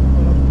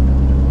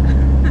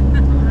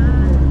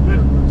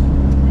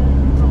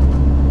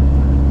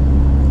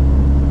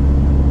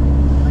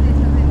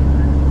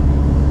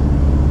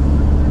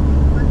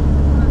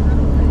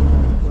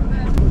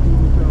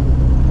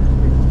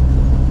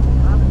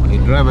 The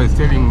driver is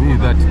telling me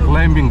that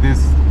climbing this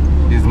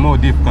is more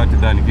difficult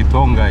than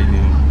Kitonga in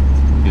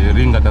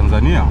Iringa,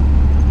 Tanzania.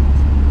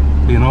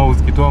 He knows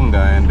Kitonga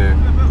and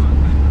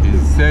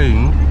he's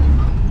saying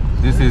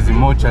this is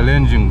more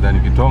challenging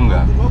than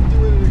Kitonga.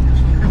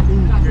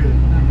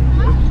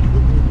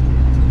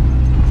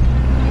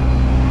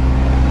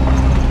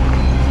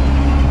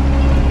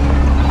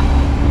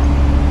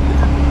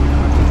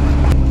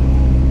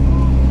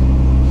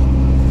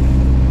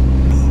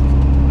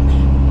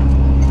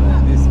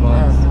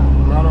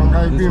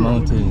 This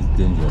mountain is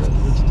dangerous.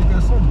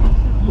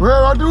 Where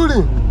are you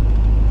doing?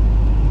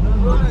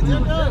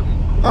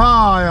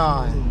 Aye,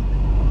 aye.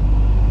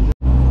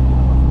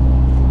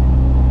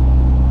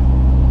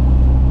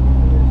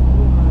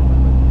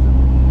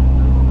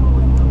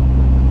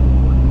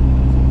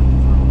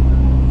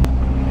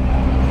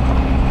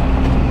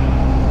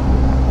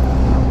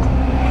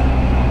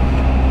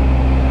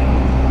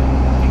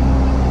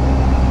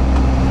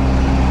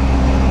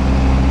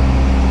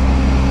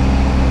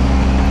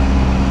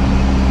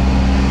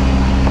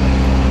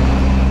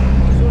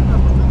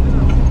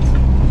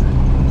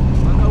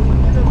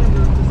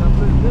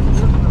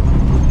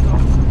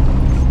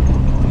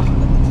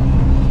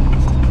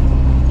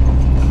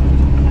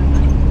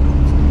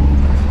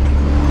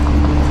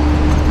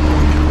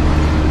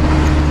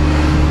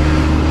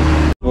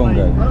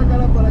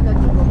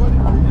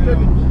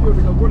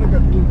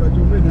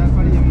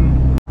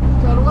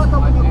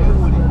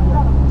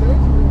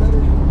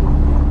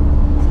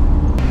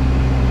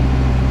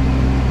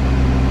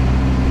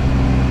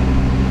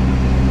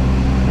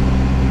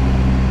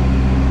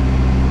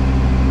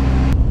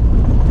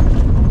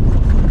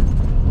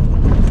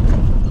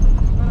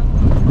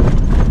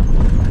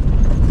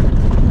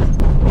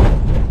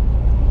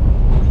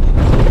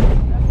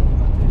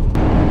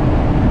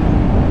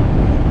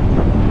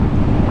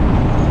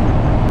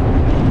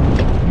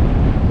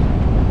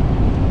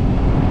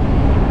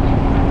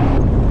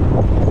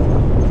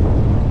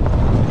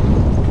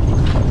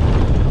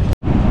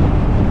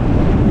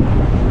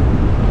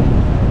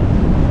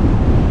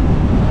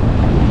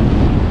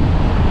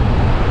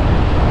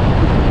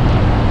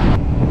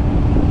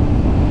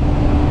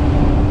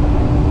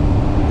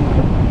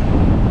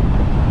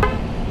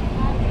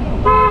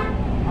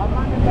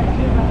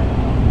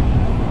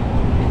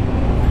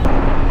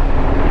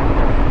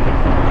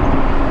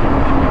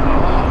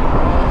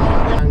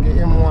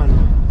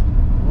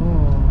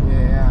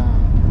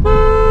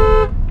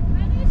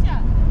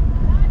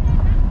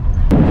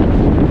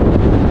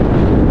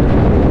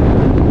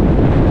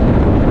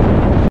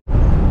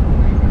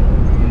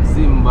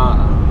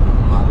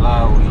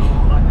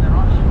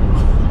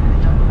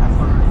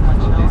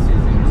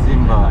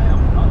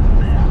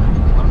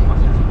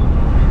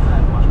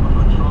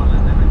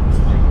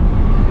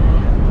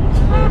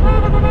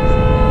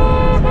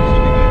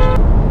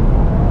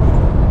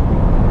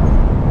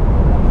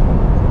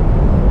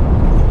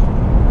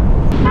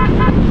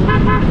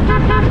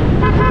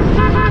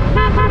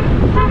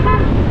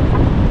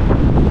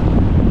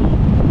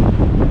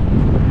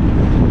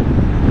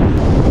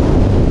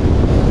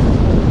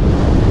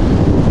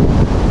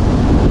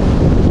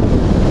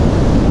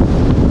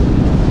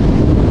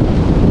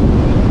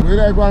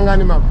 Kwanga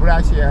ni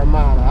mabrush ya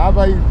mara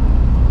hapa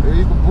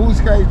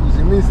ikubuska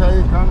ikuzimisa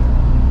ika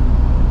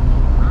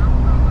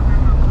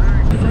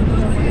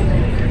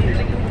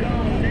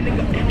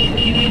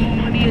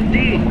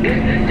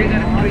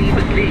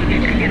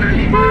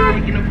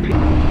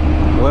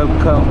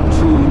Welcome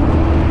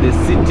to the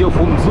city of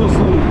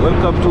Mzuzu.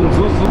 Welcome to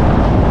Mzuzu.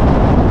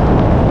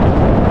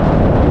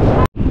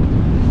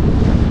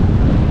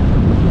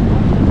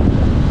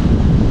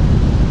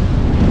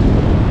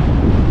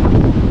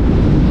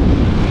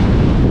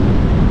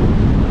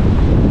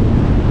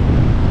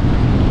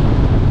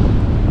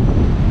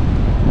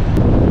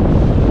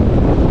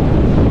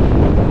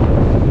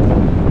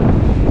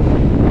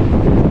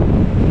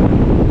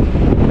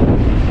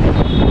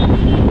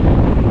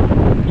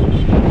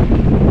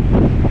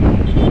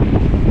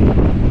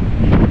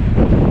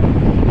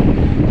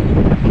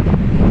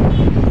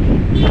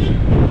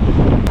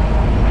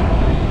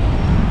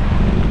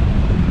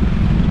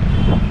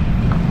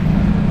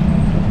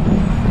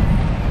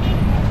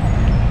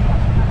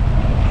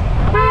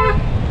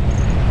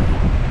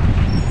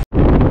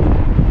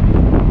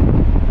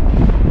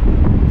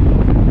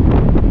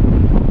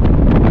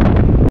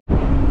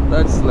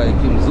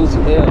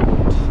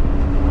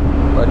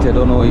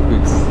 know if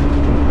it's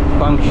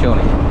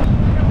functioning.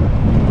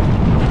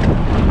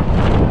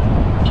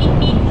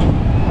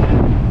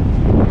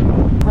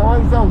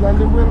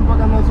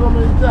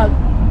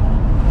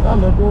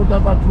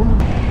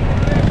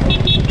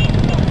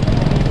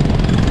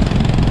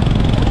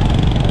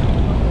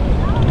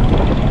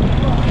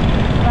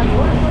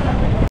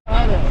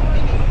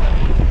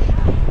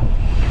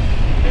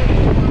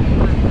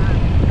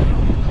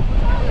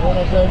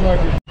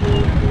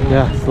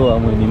 Yeah, so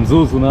I'm in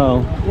Mzuzu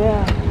now.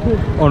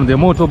 Yeah. On the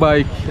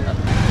motorbike.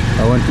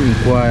 I want to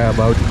inquire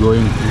about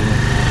going to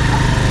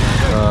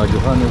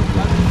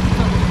Johannesburg.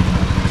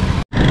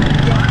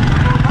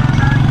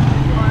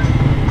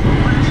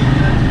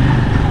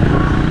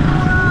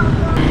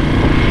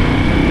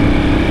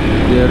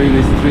 The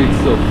really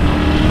streets of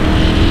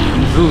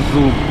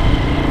Mzuzu,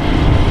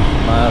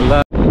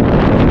 Malango.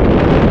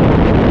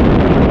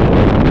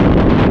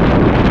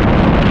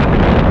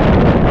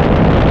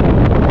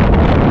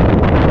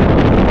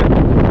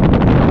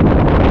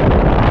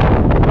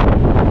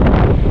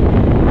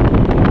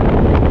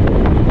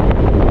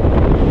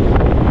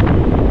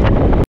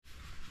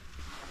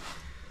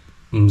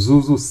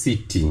 Mzuzu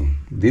city.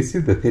 This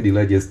is the third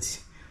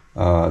largest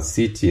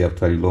city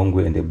after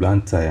Lilongwe and the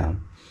Blantyre,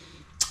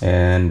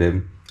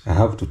 and I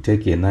have to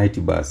take a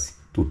night bus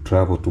to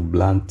travel to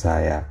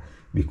Blantyre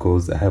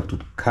because I have to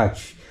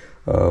catch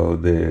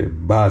the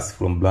bus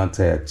from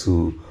Blantyre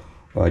to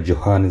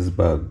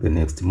Johannesburg the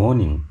next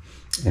morning,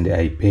 and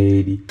I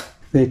paid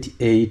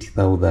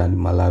 38,000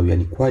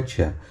 Malawian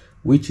kwacha,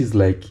 which is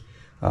like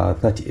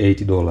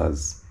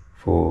 $38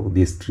 for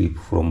this trip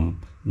from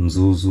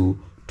Mzuzu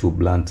to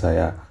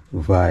Blantyre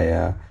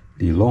via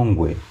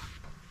Lilongwe.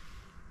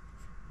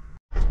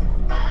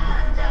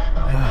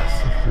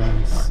 Yes,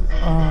 friends.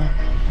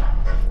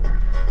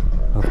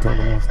 After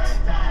almost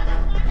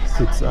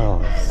 6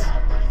 hours,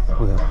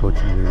 we are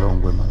approaching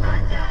Lilongwe,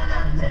 Malango.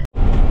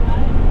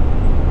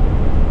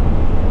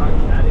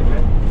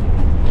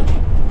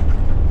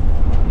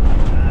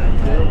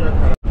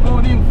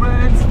 Morning,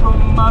 friends from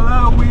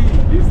Malawi.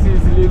 This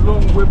is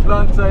Lilongwe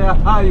Blantyre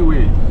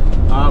Highway.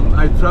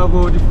 I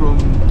traveled from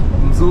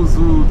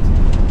Mzuzu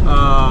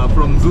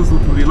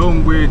to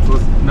Lilongwe. It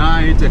was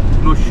night. I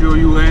could not show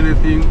you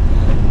anything,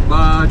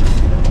 but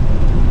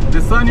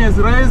the sun has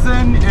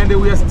risen and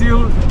we are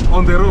still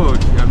on the road.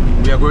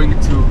 We are going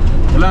to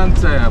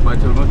Blantyre, but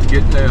I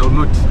will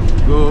not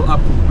go up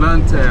to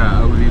Blantyre.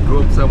 I will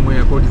drop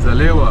somewhere called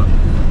Zalewa.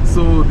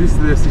 So this is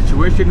the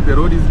situation. The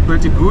road is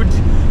pretty good,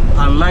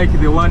 unlike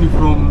the one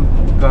from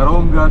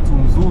Karonga to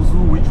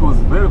Mzuzu, which was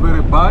very,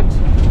 very bad.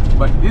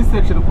 But this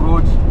section of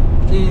road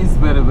is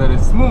very, very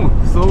smooth.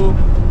 So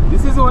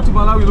this is what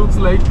Malawi looks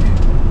like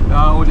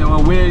on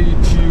our way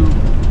to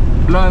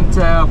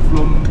Blantyre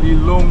from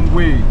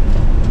Lilongwe.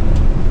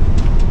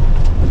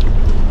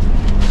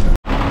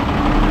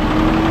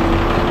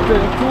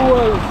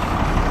 Tours.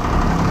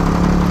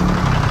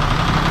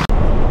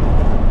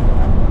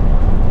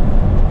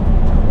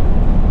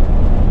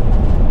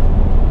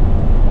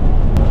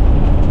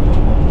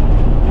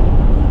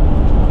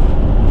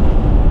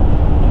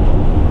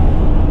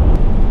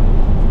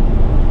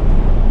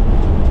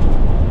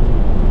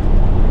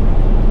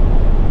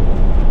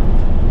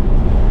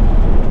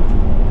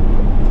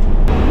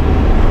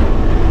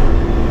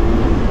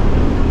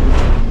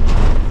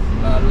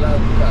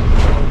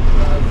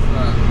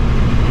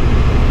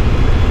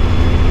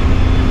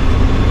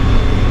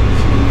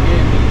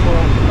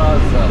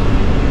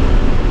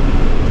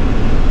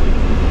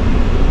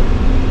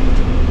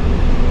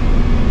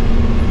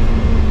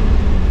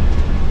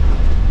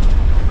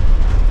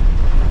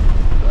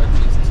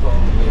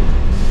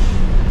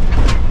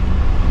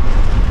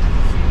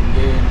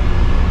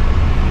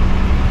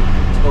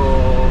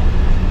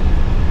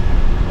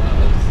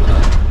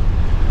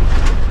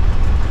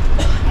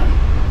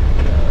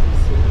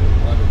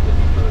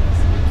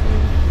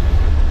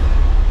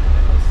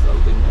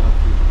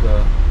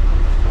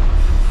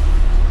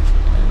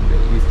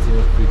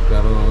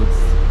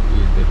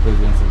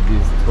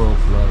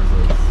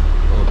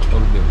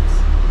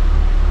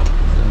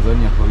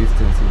 Tanzania, for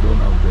instance, we don't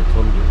have the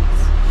toll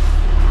gates,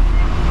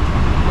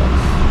 but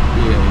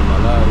here in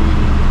Malawi,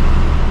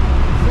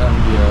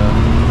 Zambia,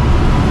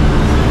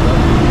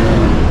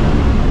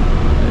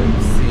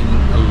 I've seen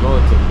a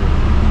lot of them.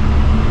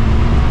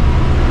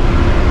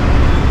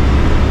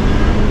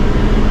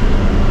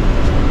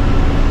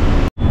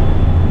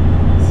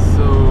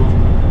 So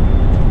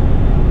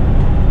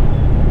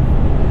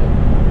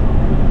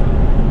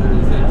there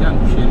is a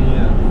junction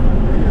here.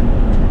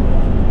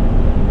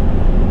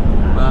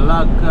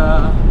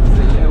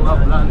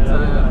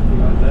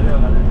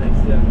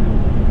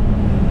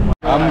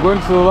 I'm going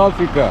to South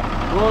Africa.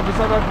 Go to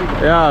South Africa?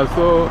 Yeah,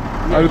 so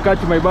I will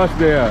catch my bus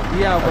there.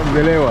 Yeah, from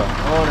Zelewa.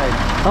 Alright.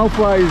 How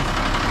far is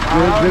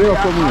Zelewa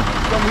from you?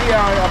 From here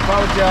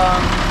about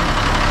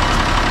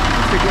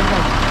 50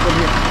 kilometers from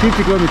here.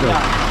 50 kilometers?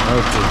 Yeah.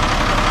 Okay.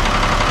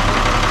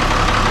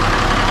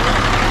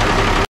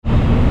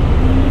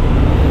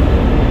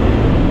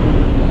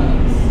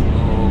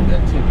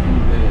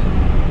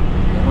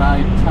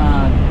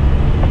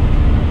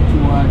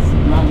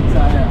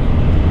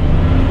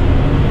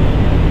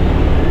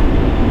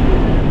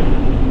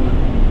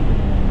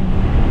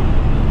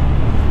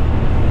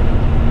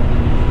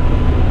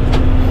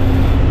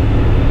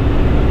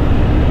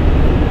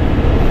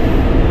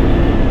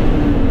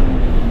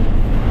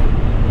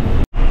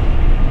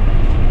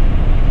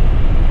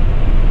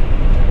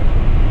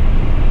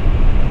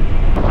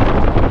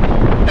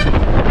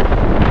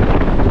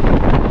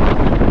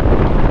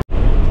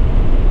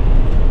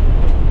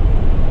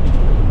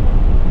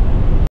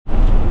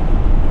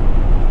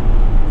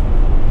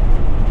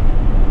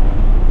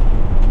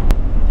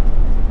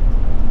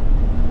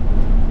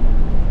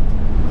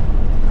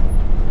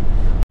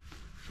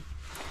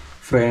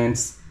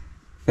 Friends,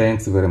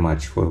 thanks very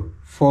much for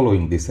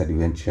following this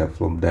adventure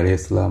from Dar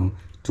es Salaam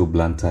to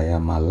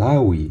Blantyre,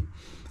 Malawi.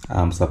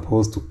 I'm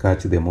supposed to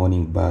catch the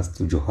morning bus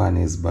to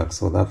Johannesburg,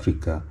 South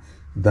Africa.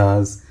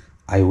 Thus,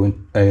 I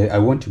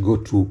want to go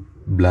to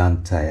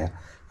Blantyre.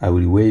 I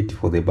will wait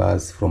for the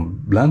bus from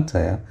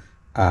Blantyre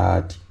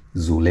at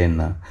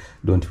Zulena.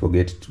 Don't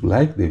forget to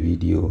like the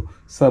video,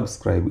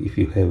 subscribe if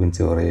you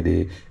haven't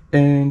already,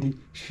 and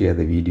share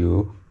the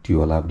video to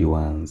your loved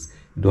ones.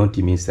 Don't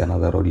miss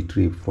another road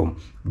trip from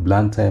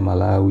Blantyre,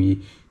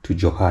 Malawi to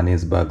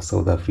Johannesburg,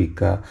 South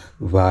Africa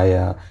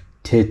via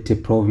Tete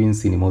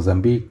province in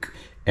Mozambique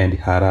and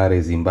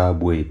Harare,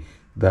 Zimbabwe.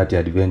 That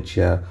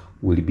adventure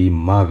will be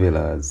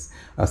marvelous.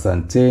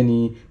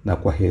 Asanteni na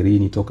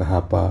kwaherini toka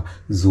hapa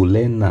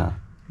Zulena,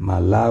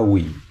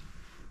 Malawi.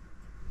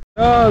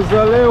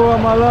 Zalewa,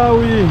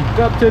 Malawi,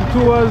 Captain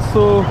Tours.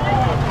 So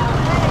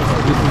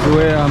this is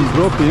where I'm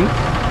dropping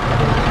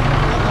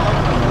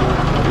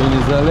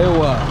in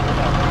Zalewa.